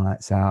go on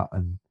nights out,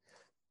 and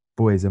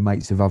boys are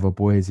mates with other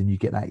boys, and you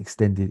get that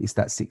extended. It's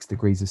that 6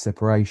 degrees of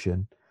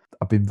separation.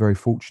 I've been very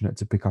fortunate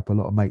to pick up a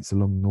lot of mates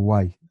along the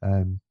way,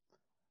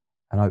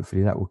 and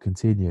hopefully that will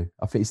continue.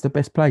 I think it's the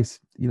best place.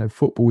 You know,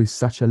 football is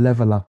such a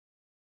leveler.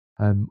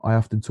 I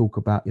often talk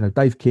about, you know,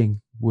 Dave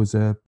King was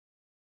an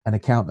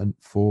accountant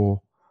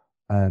for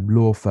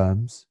law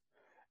firms.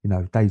 You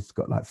know, Dave's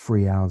got like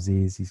 3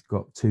 houses, he's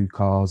got 2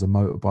 cars, a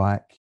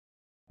motorbike,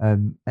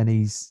 and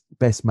his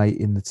best mate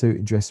in the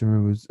Tooting dressing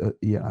room was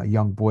a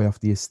young boy off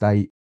the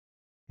estate,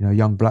 you know, a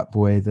young black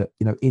boy that,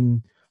 you know,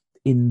 in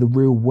the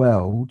real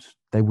world,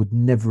 they would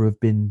never have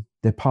been,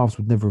 their paths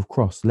would never have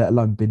crossed, let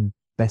alone been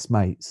best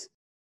mates.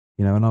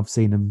 You know, and I've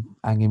seen them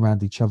hanging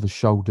around each other's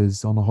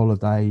shoulders on a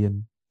holiday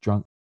and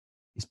drunk.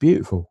 It's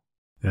beautiful.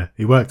 Yeah,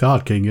 he worked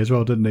hard, King, as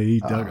well, didn't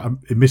he?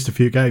 He missed a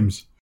few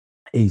games.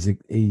 He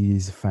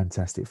is a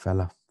fantastic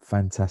fella.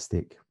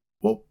 Fantastic.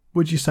 What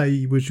would you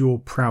say was your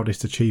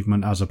proudest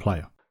achievement as a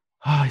player?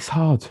 It's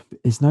hard.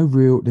 There's no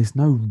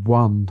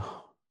one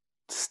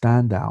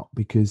standout,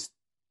 because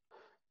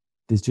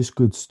there's just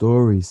good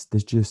stories.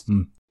 There's just,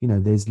 you know,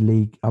 there's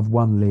league. I've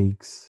won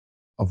leagues.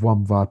 I've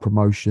won via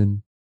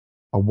promotion.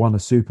 I won a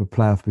super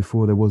playoff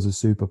before there was a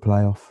super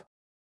playoff.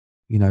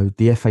 You know,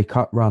 the FA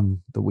Cup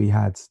run that we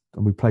had,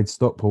 and we played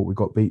Stockport, we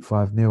got beat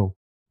 5-0,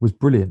 was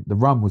brilliant. The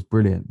run was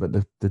brilliant, but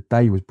the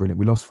day was brilliant.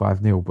 We lost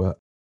 5-0,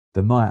 but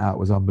the night out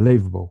was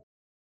unbelievable.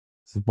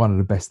 It's one of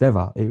the best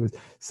ever. It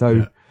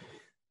was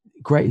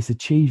greatest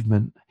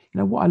achievement. You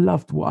know, what I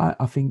loved, what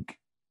I think,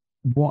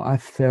 what I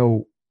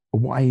felt, or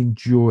what I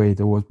enjoyed,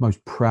 or was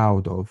most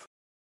proud of,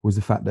 was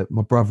the fact that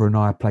my brother and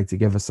I played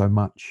together so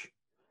much.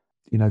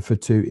 You know, for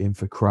Tooting,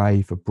 for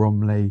Cray, for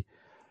Bromley,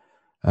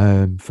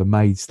 for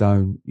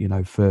Maidstone, you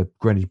know, for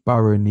Greenwich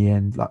Borough in the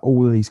end, like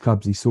all of these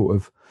clubs, he sort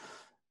of,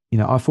 you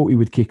know, I thought he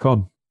would kick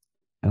on,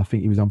 and I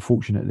think he was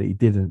unfortunate that he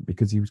didn't,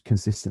 because he was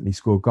consistently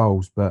score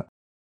goals. But,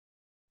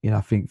 you know,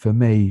 I think for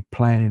me,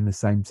 playing in the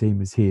same team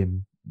as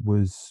him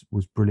was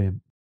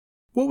brilliant.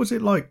 What was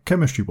it like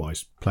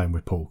chemistry-wise playing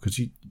with Paul? Because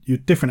you're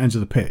different ends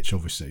of the pitch,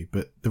 obviously,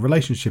 but the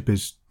relationship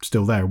is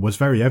still there. It was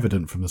very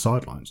evident from the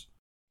sidelines.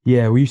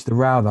 Yeah, we used to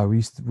row though. We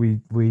used to we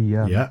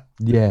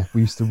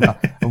used to row,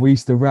 and we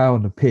used to row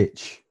on the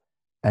pitch,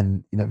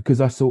 and you know,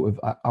 because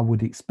I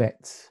would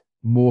expect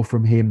more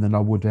from him than I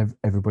would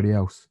everybody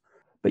else.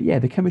 But yeah,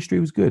 the chemistry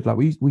was good. Like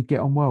we get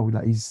on well.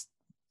 Like he's,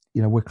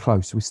 you know, we're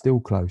close. We're still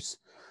close,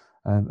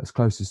 as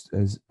close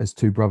as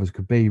two brothers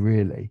could be,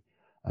 really.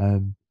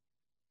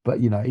 But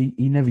you know,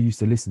 he never used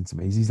to listen to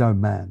me. He's his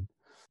own man,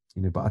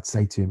 you know. But I'd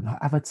say to him,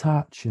 "Have a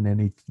touch," and then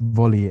he'd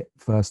volley it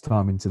first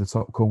time into the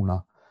top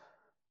corner.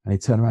 And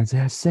he'd turn around and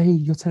say, "See,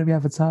 you're telling me I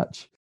have a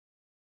touch."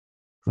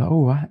 Like,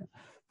 all right.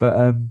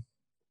 But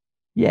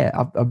yeah,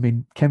 I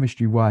mean,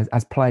 chemistry-wise,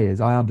 as players,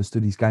 I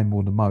understood his game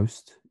more than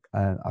most.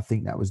 I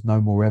think that was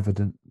no more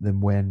evident than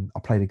when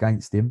I played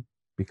against him,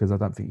 because I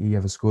don't think he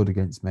ever scored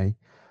against me.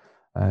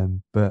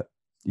 But,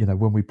 you know,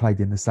 when we played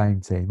in the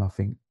same team, I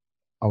think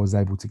I was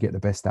able to get the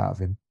best out of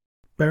him.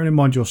 Bearing in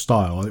mind your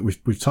style, I think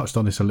we've touched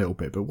on this a little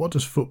bit, but what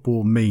does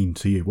football mean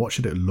to you? What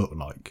should it look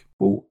like?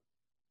 Well,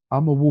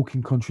 I'm a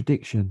walking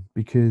contradiction,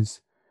 because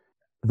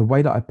the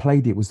way that I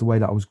played it was the way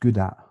that I was good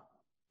at.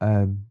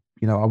 I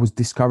was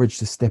discouraged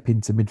to step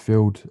into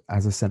midfield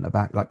as a centre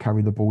back, like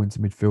carry the ball into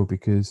midfield,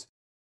 because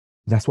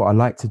that's what I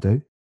like to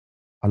do.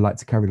 I like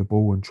to carry the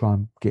ball and try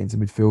and get into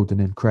midfield and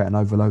then create an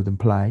overload and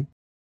play.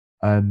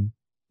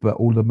 But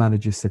all the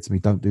managers said to me,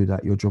 don't do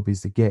that. Your job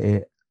is to get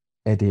it,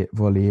 edit,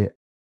 volley it,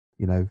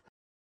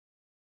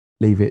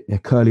 leave it a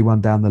curly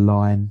one down the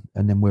line,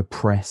 and then we'll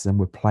press and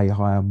we'll play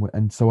high.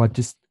 And so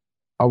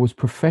I was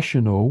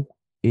professional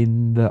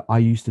in that I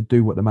used to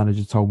do what the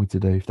manager told me to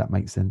do, if that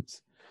makes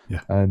sense.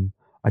 Yeah.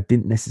 I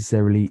didn't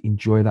necessarily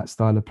enjoy that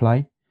style of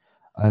play.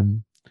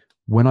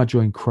 When I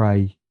joined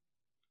Cray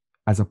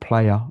as a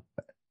player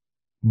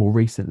more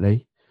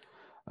recently,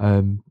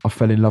 I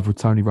fell in love with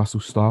Tony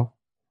Russell's style.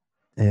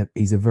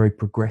 He's a very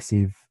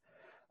progressive,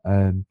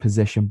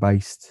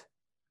 possession-based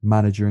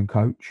manager and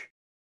coach.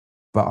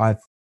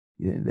 But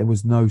there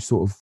was no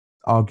sort of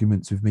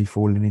arguments with me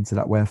falling into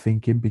that way of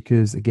thinking,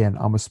 because, again,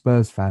 I'm a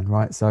Spurs fan,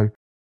 right? So,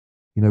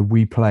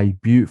 we play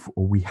beautiful,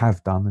 or we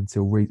have done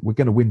until we're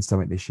going to win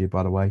something this year,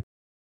 by the way,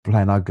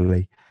 playing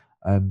ugly.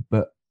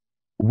 But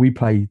we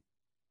play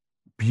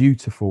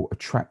beautiful,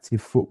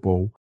 attractive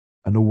football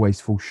and always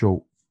fall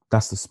short.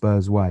 That's the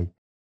Spurs way.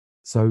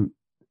 So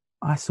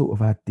I sort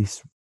of had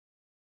this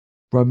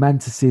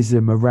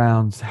romanticism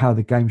around how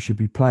the game should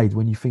be played.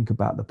 When you think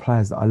about the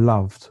players that I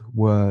loved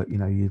were,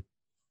 your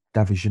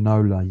David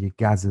Ginola, your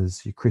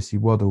Gazzers, your Chrissy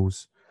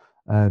Waddles,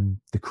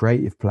 the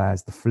creative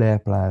players, the flair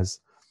players.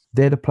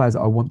 They're the players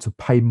that I want to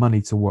pay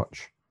money to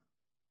watch.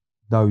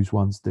 Those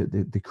ones, the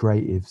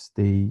creatives,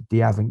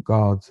 the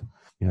avant-garde,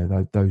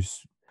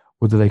 those,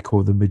 what do they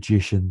call the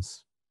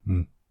magicians?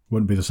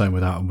 Wouldn't be the same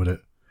without them, would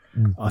it?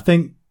 I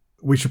think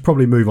we should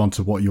probably move on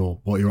to what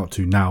you're up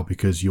to now,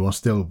 because you are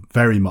still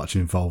very much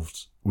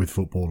involved with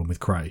football and with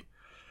Cray.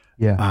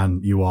 Yeah.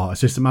 And you are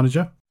assistant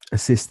manager?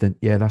 Assistant,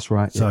 yeah, that's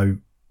right. So yeah.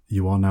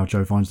 You are now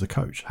Joe Vines, the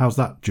coach. How's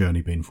that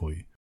journey been for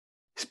you?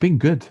 It's been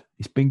good.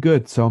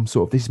 So I'm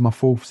this is my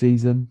 4th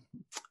season.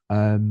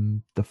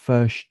 The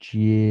first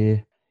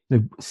year,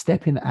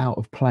 stepping out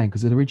of playing,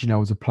 because originally I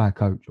was a player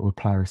coach or a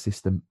player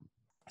assistant.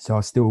 So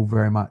I still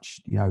very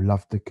much,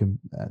 loved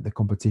the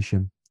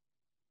competition.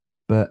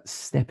 But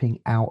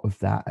stepping out of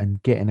that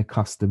and getting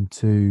accustomed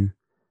to,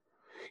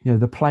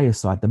 the player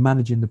side, the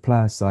managing the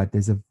player side,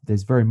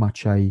 there's very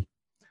much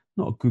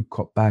not a good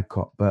cop, bad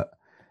cop, but,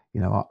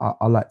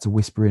 I like to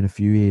whisper in a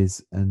few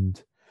ears,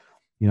 and,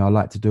 I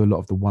like to do a lot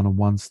of the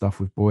one-on-one stuff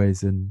with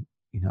boys, and,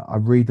 I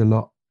read a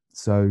lot.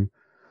 So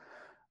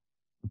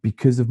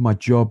because of my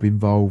job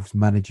involves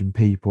managing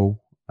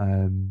people,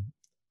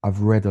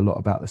 I've read a lot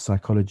about the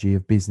psychology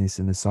of business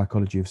and the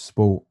psychology of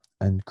sport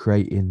and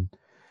creating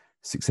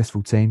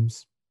successful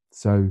teams.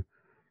 So,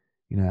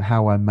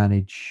 how I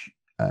manage,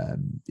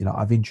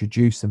 I've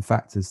introduced some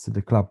factors to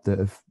the club that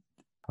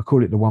I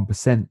call it the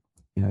 1%.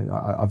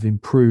 I've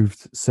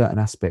improved certain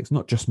aspects,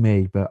 not just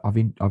me, but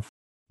I've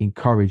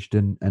encouraged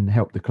and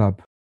helped the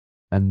club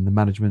and the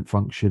management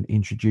function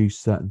introduce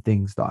certain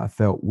things that I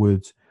felt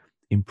would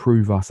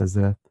improve us as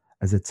a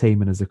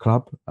team and as a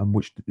club, and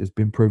which has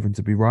been proven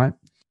to be right.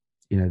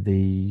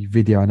 The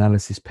video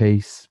analysis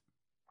piece,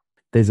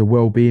 there's a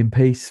well-being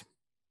piece.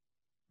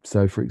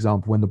 So, for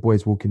example, when the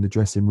boys walk in the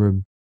dressing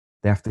room,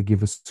 they have to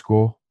give a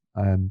score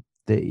that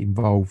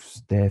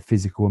involves their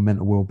physical and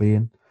mental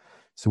well-being,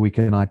 so we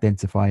can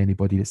identify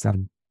anybody that's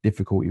having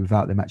difficulty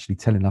without them actually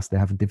telling us they're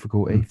having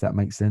difficulty, if that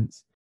makes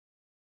sense.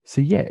 So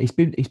yeah, it's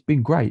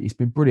been great. It's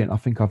been brilliant. I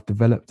think I've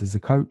developed as a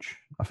coach.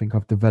 I think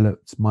I've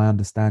developed my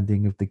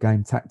understanding of the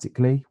game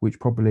tactically, which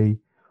probably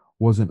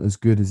wasn't as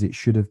good as it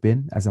should have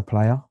been as a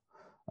player.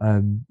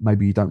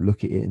 Maybe you don't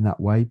look at it in that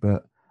way,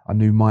 but I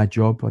knew my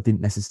job. I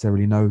didn't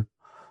necessarily know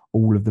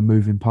all of the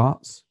moving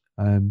parts.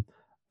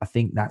 I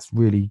think that's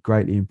really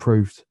greatly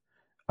improved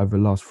over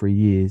the last 3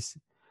 years.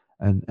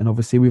 And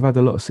obviously we've had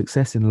a lot of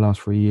success in the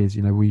last 3 years.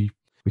 We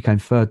came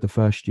third the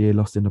first year,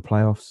 lost in the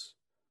playoffs.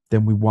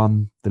 Then we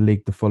won the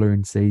league the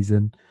following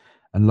season.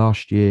 And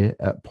last year,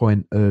 at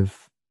point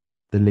of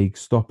the league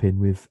stopping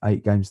with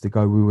 8 games to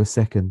go, we were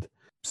second.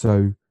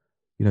 So,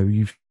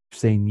 you've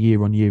seen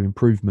year-on-year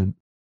improvement.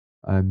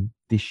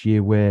 This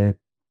year, where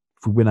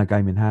if we win our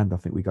game in hand, I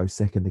think we go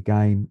second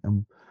again.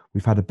 And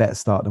we've had a better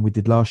start than we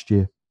did last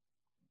year.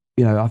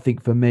 I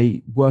think for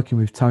me, working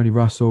with Tony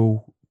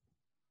Russell,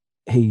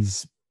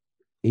 he's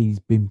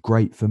been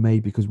great for me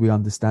because we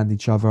understand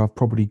each other. I've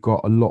probably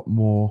got a lot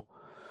more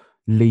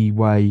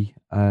leeway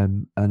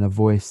and a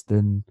voice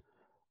than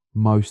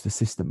most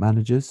assistant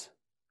managers,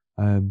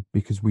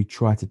 because we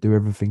try to do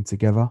everything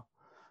together,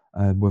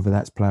 whether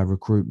that's player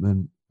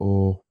recruitment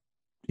or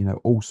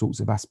all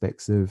sorts of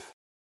aspects of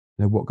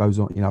what goes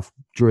on.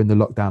 During the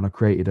lockdown, I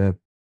created a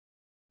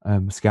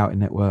scouting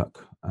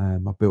network. I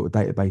built a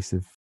database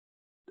of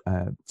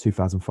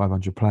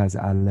 2,500 players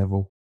at our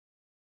level.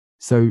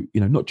 So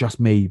not just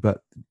me,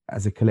 but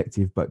as a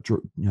collective, but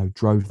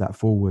drove that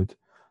forward.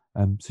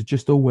 So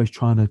just always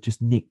trying to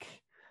just nick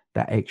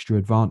that extra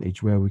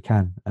advantage where we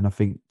can. And I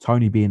think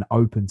Tony being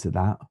open to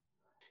that,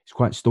 he's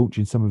quite staunch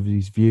in some of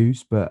his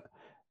views, but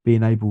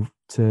being able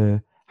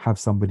to have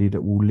somebody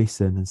that will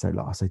listen and say,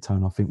 like I say,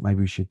 Tone, I think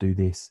maybe we should do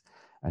this.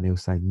 And he'll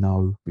say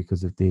no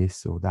because of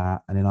this or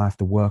that. And then I have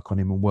to work on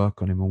him and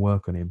work on him and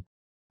work on him.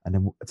 And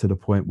then to the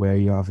point where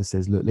he either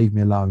says, look, leave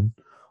me alone,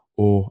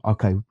 or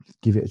okay,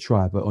 give it a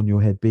try, but on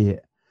your head be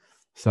it.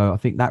 So I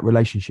think that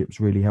relationship's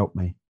really helped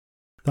me.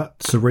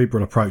 That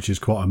cerebral approach is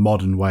quite a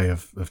modern way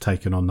of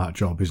taking on that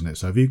job, isn't it?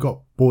 So have you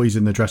got boys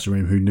in the dressing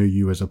room who knew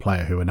you as a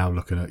player who are now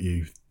looking at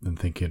you and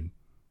thinking,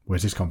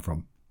 where's this come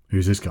from?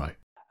 Who's this guy?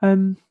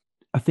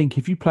 I think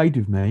if you played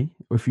with me,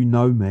 or if you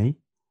know me,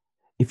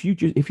 if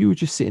you were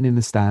just sitting in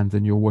the stand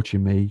and you're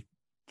watching me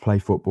play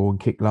football and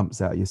kick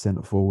lumps out of your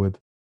centre forward,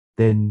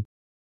 then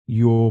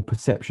your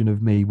perception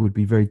of me would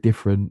be very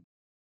different,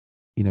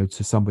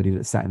 to somebody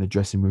that sat in the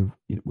dressing room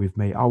with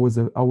me. I was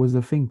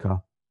a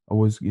thinker. I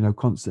was,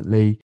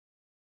 constantly,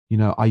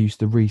 I used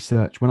to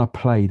research. When I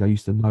played, I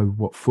used to know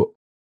what foot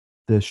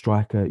the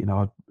striker,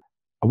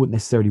 I wouldn't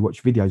necessarily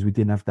watch videos. We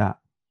didn't have that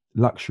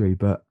luxury,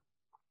 but,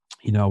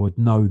 I would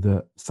know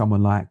that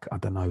someone like, I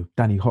don't know,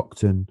 Danny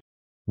Hockton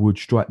would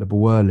strike the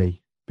ball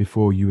early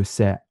before you were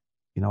set.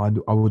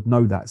 I would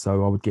know that,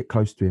 so I would get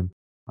close to him.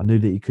 I knew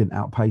that he couldn't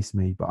outpace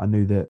me, but I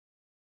knew that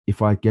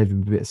if I gave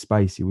him a bit of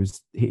space, he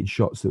was hitting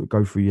shots that would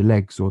go through your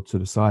legs or to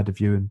the side of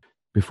you, and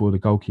before the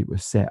goalkeeper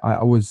was set.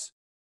 I was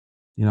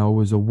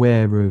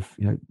aware of,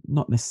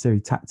 not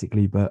necessarily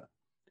tactically, but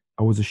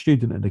I was a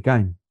student of the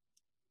game.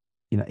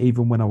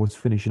 Even when I was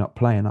finishing up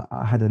playing,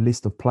 I had a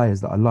list of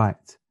players that I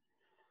liked,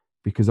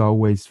 because I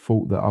always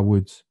thought that I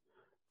would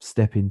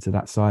step into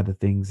that side of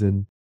things,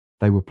 and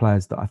they were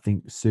players that I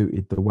think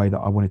suited the way that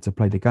I wanted to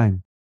play the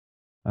game.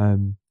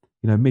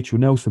 Mitchell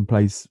Nelson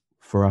plays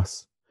for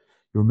us.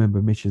 You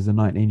remember Mitch as a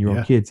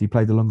 19-year-old kid. He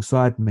played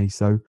alongside me,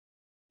 so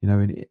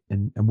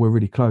and we're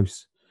really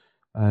close.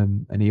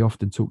 And he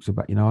often talks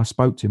about, I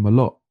spoke to him a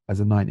lot as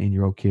a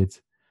 19-year-old kid.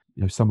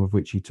 Some of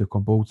which he took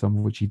on board, some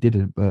of which he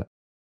didn't. But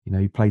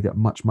he played at a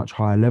much, much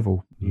higher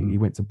level. Mm-hmm. He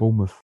went to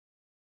Bournemouth,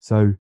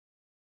 so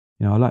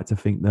I like to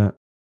think that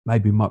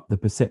maybe the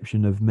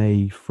perception of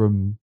me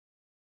from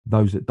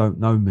those that don't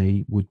know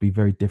me would be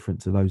very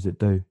different to those that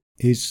do.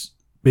 Is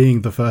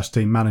being the first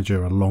team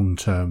manager a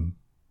long-term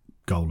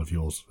goal of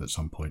yours at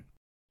some point?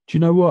 Do you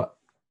know what?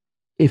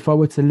 If I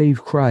were to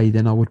leave Cray,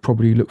 then I would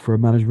probably look for a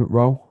management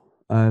role.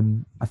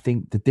 I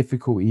think the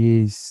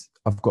difficulty is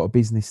I've got a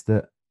business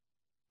that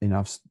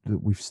that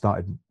we've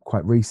started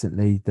quite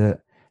recently that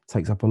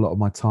takes up a lot of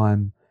my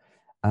time.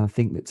 And I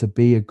think that to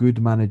be a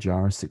good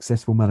manager, a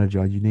successful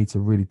manager, you need to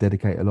really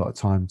dedicate a lot of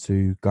time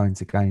to going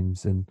to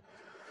games and,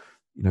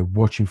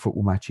 watching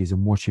football matches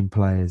and watching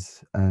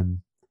players.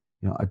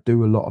 I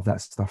do a lot of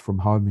that stuff from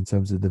home in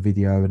terms of the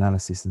video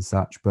analysis and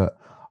such, but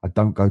I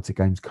don't go to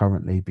games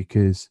currently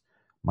because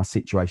my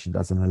situation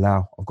doesn't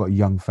allow. I've got a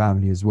young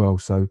family as well,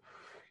 so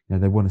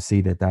they want to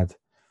see their dad.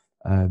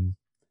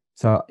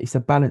 So it's a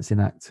balancing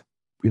act.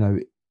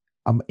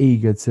 I'm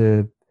eager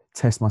to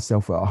test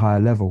myself at a higher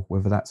level,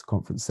 whether that's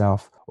Conference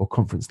South or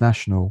Conference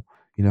National.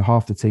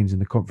 Half the teams in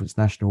the Conference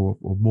National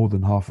or more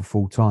than half are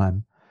full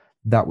time.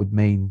 That would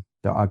mean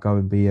that I go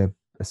and be a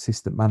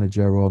assistant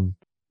manager on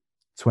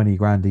 20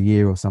 grand a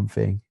year or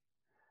something.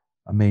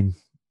 I mean,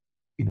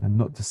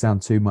 not to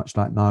sound too much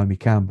like Naomi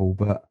Campbell,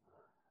 but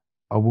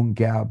I wouldn't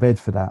get out of bed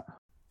for that.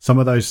 Some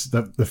of those,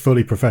 the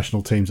fully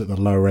professional teams at the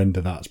lower end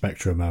of that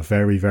spectrum are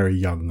very, very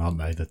young, aren't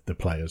they? The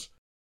players,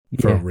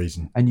 for a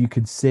reason. And you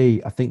can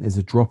see, I think there's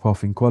a drop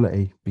off in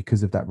quality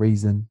because of that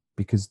reason,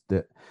 because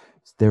there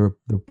are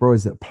the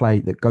boys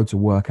that go to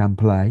work and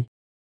play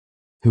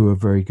who are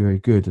very, very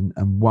good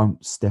and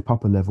won't step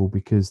up a level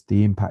because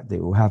the impact that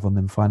it will have on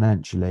them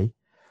financially.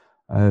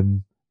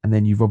 And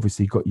then you've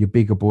obviously got your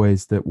bigger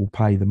boys that will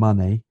pay the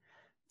money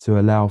to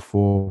allow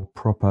for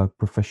proper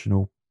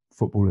professional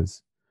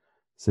footballers.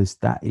 So it's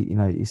that,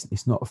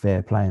 it's not a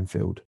fair playing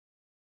field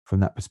from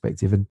that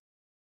perspective. And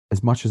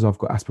as much as I've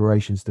got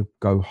aspirations to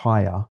go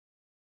higher,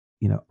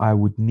 I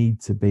would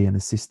need to be an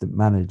assistant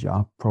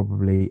manager,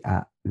 probably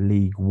at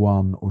League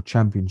One or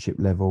Championship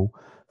level,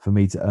 for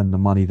me to earn the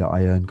money that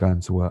I earn going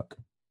to work.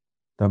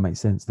 Don't make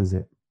sense, does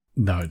it?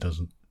 No, it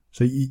doesn't.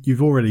 So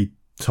you've already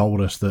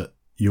told us that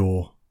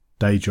your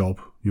day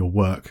job, your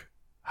work,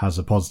 has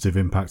a positive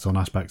impact on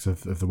aspects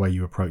of the way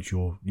you approach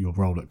your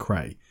role at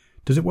Cray.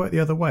 Does it work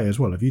the other way as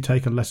well? Have you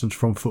taken lessons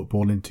from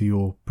football into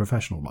your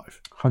professional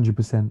life?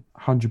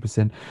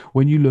 100%.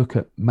 When you look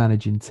at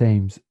managing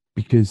teams,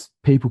 because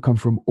people come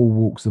from all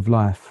walks of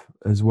life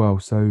as well.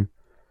 So,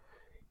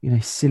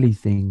 silly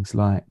things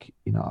like,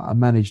 I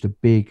managed a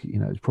big,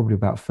 it's probably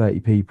about 30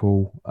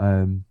 people,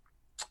 a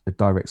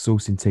direct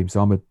sourcing team.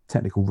 So I'm a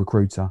technical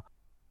recruiter.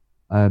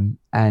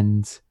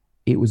 And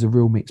it was a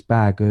real mixed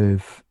bag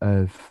of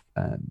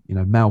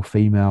male,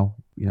 female,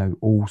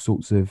 all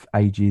sorts of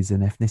ages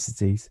and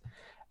ethnicities.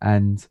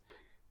 And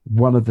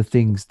one of the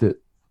things that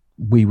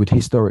we would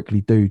historically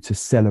do to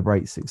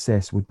celebrate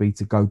success would be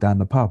to go down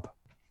the pub.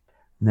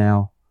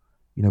 Now,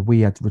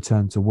 we had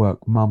return to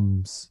work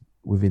mums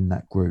within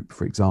that group,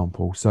 for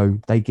example. So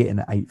they get in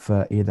at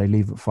 8:30, they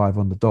leave at 5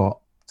 on the dot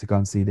to go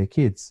and see their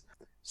kids.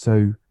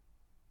 So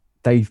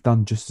they've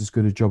done just as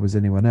good a job as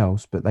anyone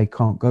else, but they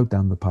can't go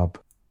down the pub.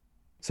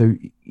 So,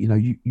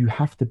 you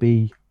have to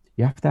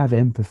have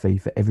empathy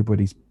for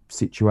everybody's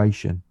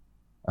situation,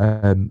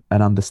 and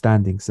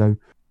understanding. So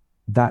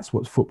that's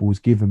what football's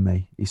given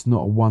me. It's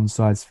not a one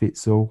size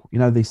fits all.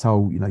 This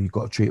whole, you've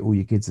got to treat all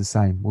your kids the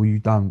same. Well, you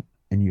don't,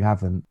 and you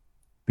haven't,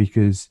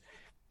 because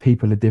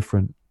people are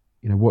different.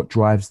 What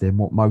drives them,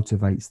 what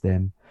motivates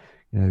them.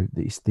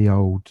 It's the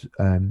old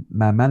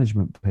man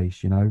management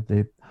piece.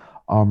 The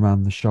arm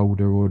around the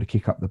shoulder or the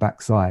kick up the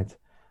backside.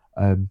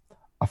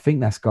 I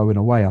think that's going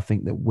away. I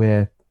think that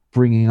we're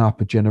bringing up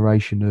a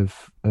generation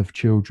of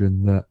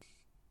children that,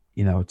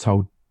 are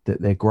told that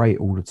they're great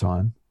all the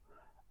time.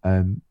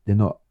 They're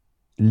not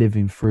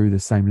living through the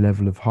same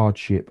level of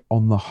hardship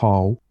on the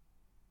whole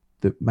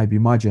that maybe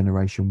my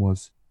generation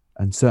was,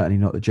 and certainly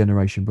not the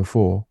generation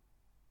before.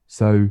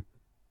 So,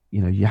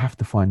 you have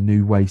to find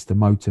new ways to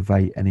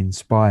motivate and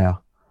inspire.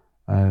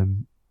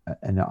 And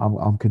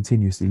I'm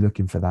continuously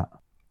looking for that.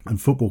 And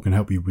football can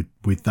help you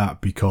with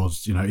that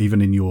because,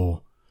 even in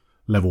your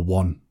level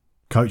 1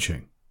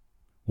 coaching,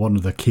 one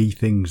of the key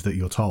things that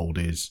you're told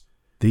is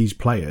these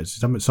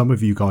players, some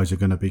of you guys are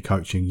going to be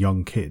coaching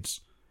young kids,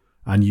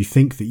 and you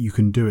think that you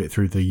can do it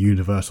through the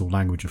universal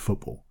language of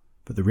football.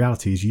 But the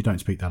reality is you don't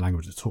speak that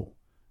language at all.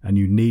 And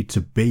you need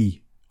to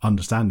be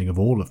understanding of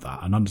all of that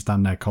and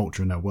understand their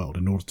culture and their world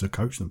in order to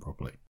coach them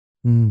properly.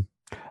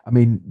 I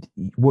mean,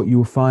 what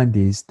you'll find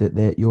is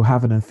that you'll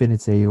have an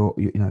affinity, or,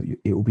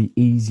 it will be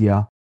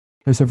easier.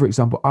 So, for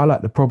example, I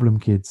like the problem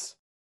kids.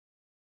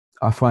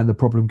 I find the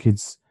problem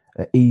kids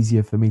are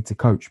easier for me to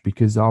coach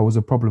because I was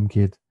a problem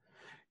kid.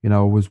 I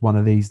was one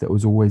of these that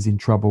was always in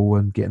trouble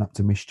and getting up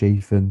to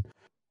mischief. And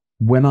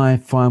when I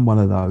find one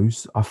of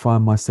those, I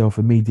find myself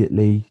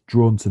immediately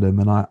drawn to them,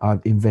 and I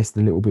invest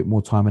a little bit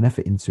more time and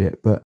effort into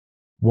it. But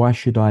why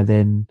should I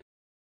then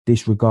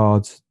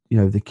disregard,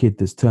 the kid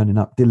that's turning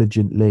up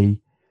diligently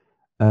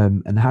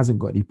and hasn't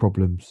got any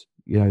problems?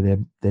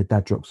 Their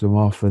dad drops them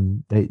off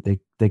and they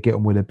get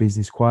on with their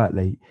business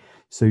quietly.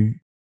 So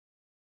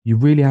you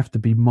really have to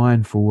be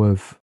mindful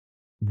of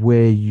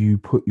where you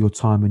put your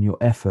time and your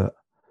effort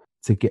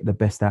to get the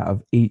best out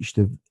of each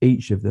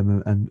of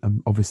them,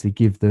 and obviously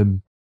give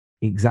them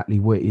exactly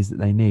what it is that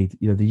they need.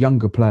 The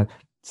younger player,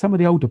 some of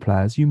the older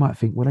players, you might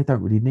think, well, they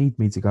don't really need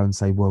me to go and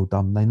say, well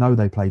done. They know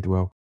they played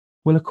well.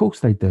 Well, of course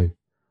they do.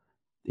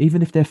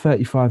 Even if they're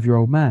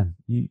 35-year-old man,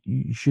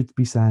 you should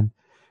be saying,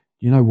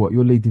 you know what,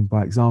 you're leading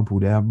by example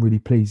there. I'm really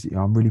pleased.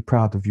 I'm really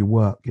proud of your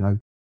work.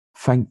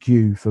 Thank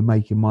you for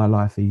making my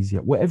life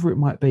easier, whatever it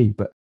might be.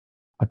 But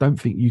I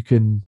don't think you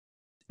can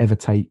ever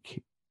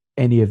take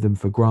any of them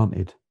for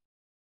granted.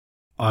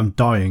 I'm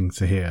dying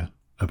to hear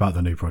about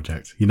the new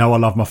project. I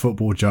love my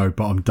football, Joe,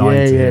 but I'm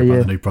dying to hear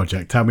about the new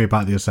project. Tell me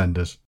about the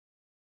Ascenders.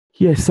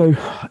 Yeah, so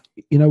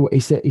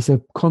it's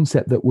a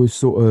concept that was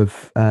sort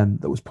of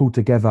that was pulled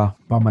together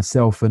by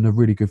myself and a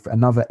really good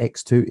another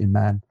ex-Tooting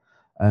man,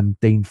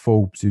 Dean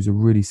Forbes, who's a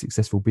really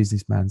successful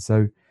businessman.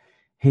 So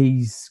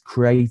he's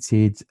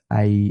created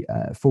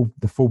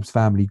the Forbes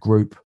Family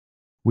Group,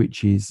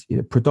 which is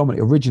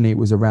predominantly, originally it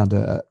was around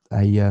a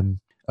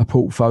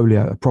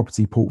portfolio, a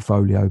property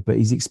portfolio, but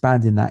he's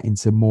expanding that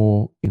into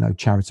more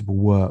charitable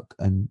work,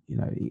 and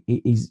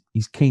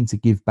he's keen to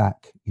give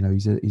back.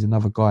 He's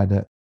another guy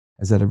that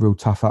has had a real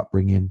tough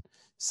upbringing,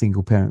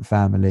 single parent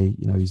family.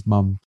 His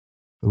mum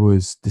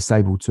was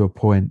disabled to a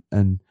point,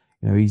 and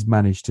he's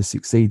managed to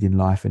succeed in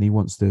life, and he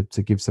wants to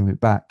give something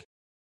back.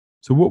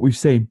 So what we've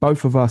seen,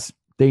 both of us,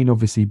 Dean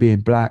obviously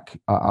being black,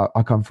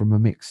 I come from a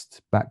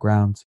mixed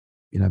background.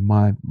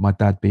 My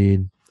dad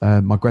being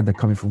my granddad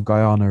coming from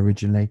Guyana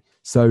originally.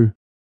 So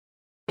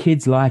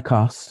kids like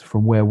us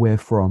from where we're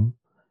from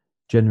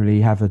generally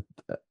have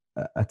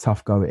a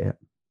tough go at it.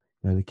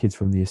 The kids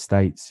from the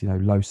estates,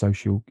 low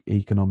social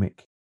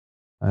economic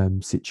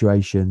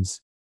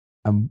situations.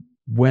 And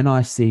when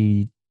I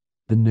see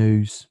the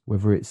news,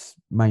 whether it's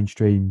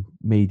mainstream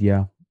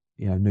media,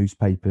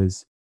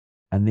 newspapers,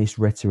 and this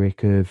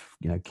rhetoric of,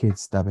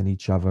 kids stabbing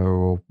each other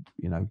or,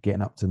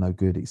 getting up to no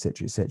good,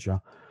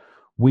 etc.,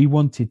 we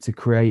wanted to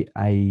create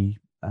a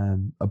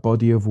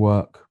body of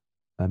work,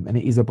 and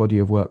it is a body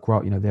of work,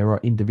 right? There are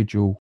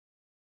individual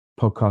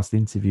podcast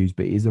interviews,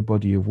 but it is a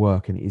body of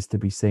work, and it is to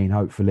be seen,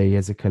 hopefully,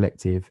 as a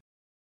collective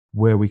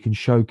where we can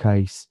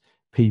showcase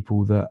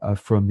people that are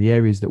from the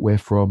areas that we're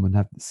from and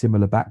have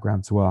similar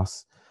background to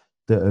us,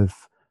 that have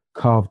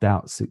carved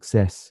out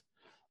success,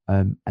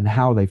 and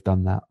how they've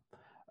done that.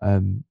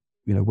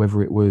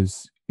 Whether it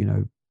was,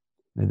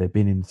 they've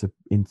been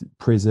into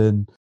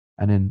prison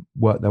and then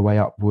worked their way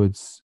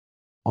upwards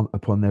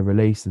upon their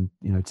release and,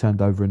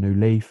 turned over a new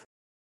leaf,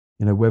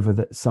 whether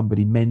that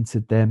somebody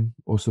mentored them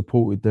or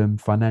supported them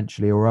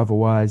financially or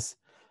otherwise.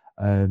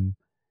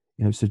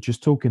 So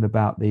just talking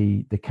about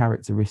the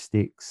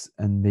characteristics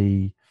and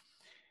the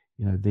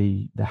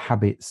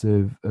habits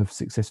of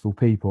successful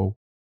people.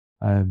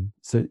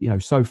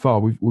 So far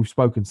we've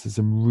spoken to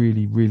some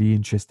really, really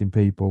interesting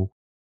people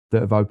that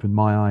have opened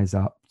my eyes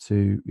up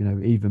to,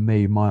 even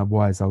me in my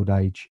wise old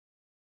age.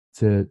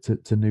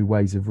 to new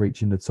ways of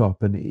reaching the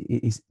top, and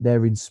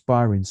they're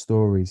inspiring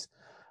stories.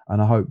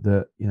 And I hope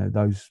that, you know,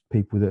 those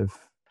people that have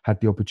had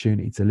the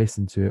opportunity to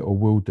listen to it or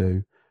will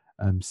do,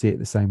 see it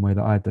the same way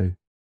that I do.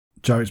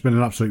 Joe, it's been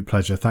an absolute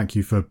pleasure. Thank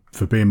you for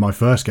being my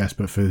first guest,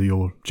 but for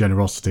your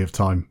generosity of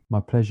time. My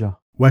pleasure.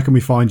 Where can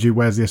we find you?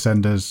 Where's the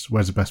Ascenders?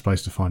 Where's the best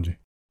place to find you?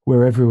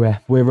 We're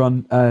everywhere. We're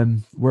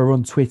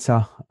on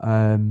Twitter.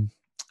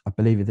 I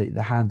believe that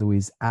the handle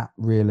is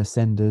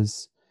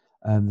 @RealAscenders.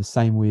 The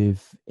same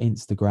with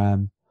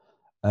Instagram.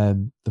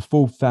 The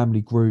Full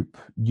Family Group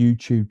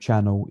YouTube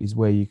channel is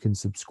where you can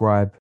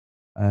subscribe,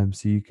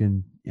 so you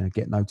can, you know,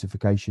 get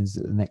notifications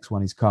that the next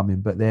one is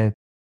coming. But they're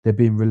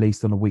being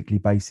released on a weekly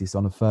basis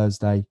on a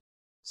Thursday,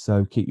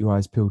 so keep your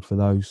eyes peeled for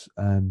those.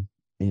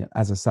 You know,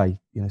 as I say,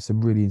 you know, some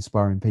really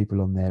inspiring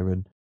people on there,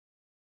 and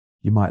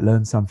you might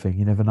learn something.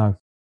 You never know.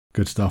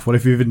 Good stuff. Well,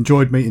 if you've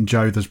enjoyed meeting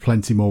Joe, there's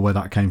plenty more where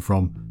that came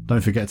from.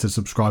 Don't forget to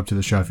subscribe to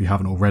the show if you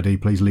haven't already.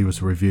 Please leave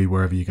us a review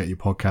wherever you get your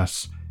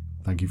podcasts.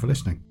 Thank you for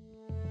listening.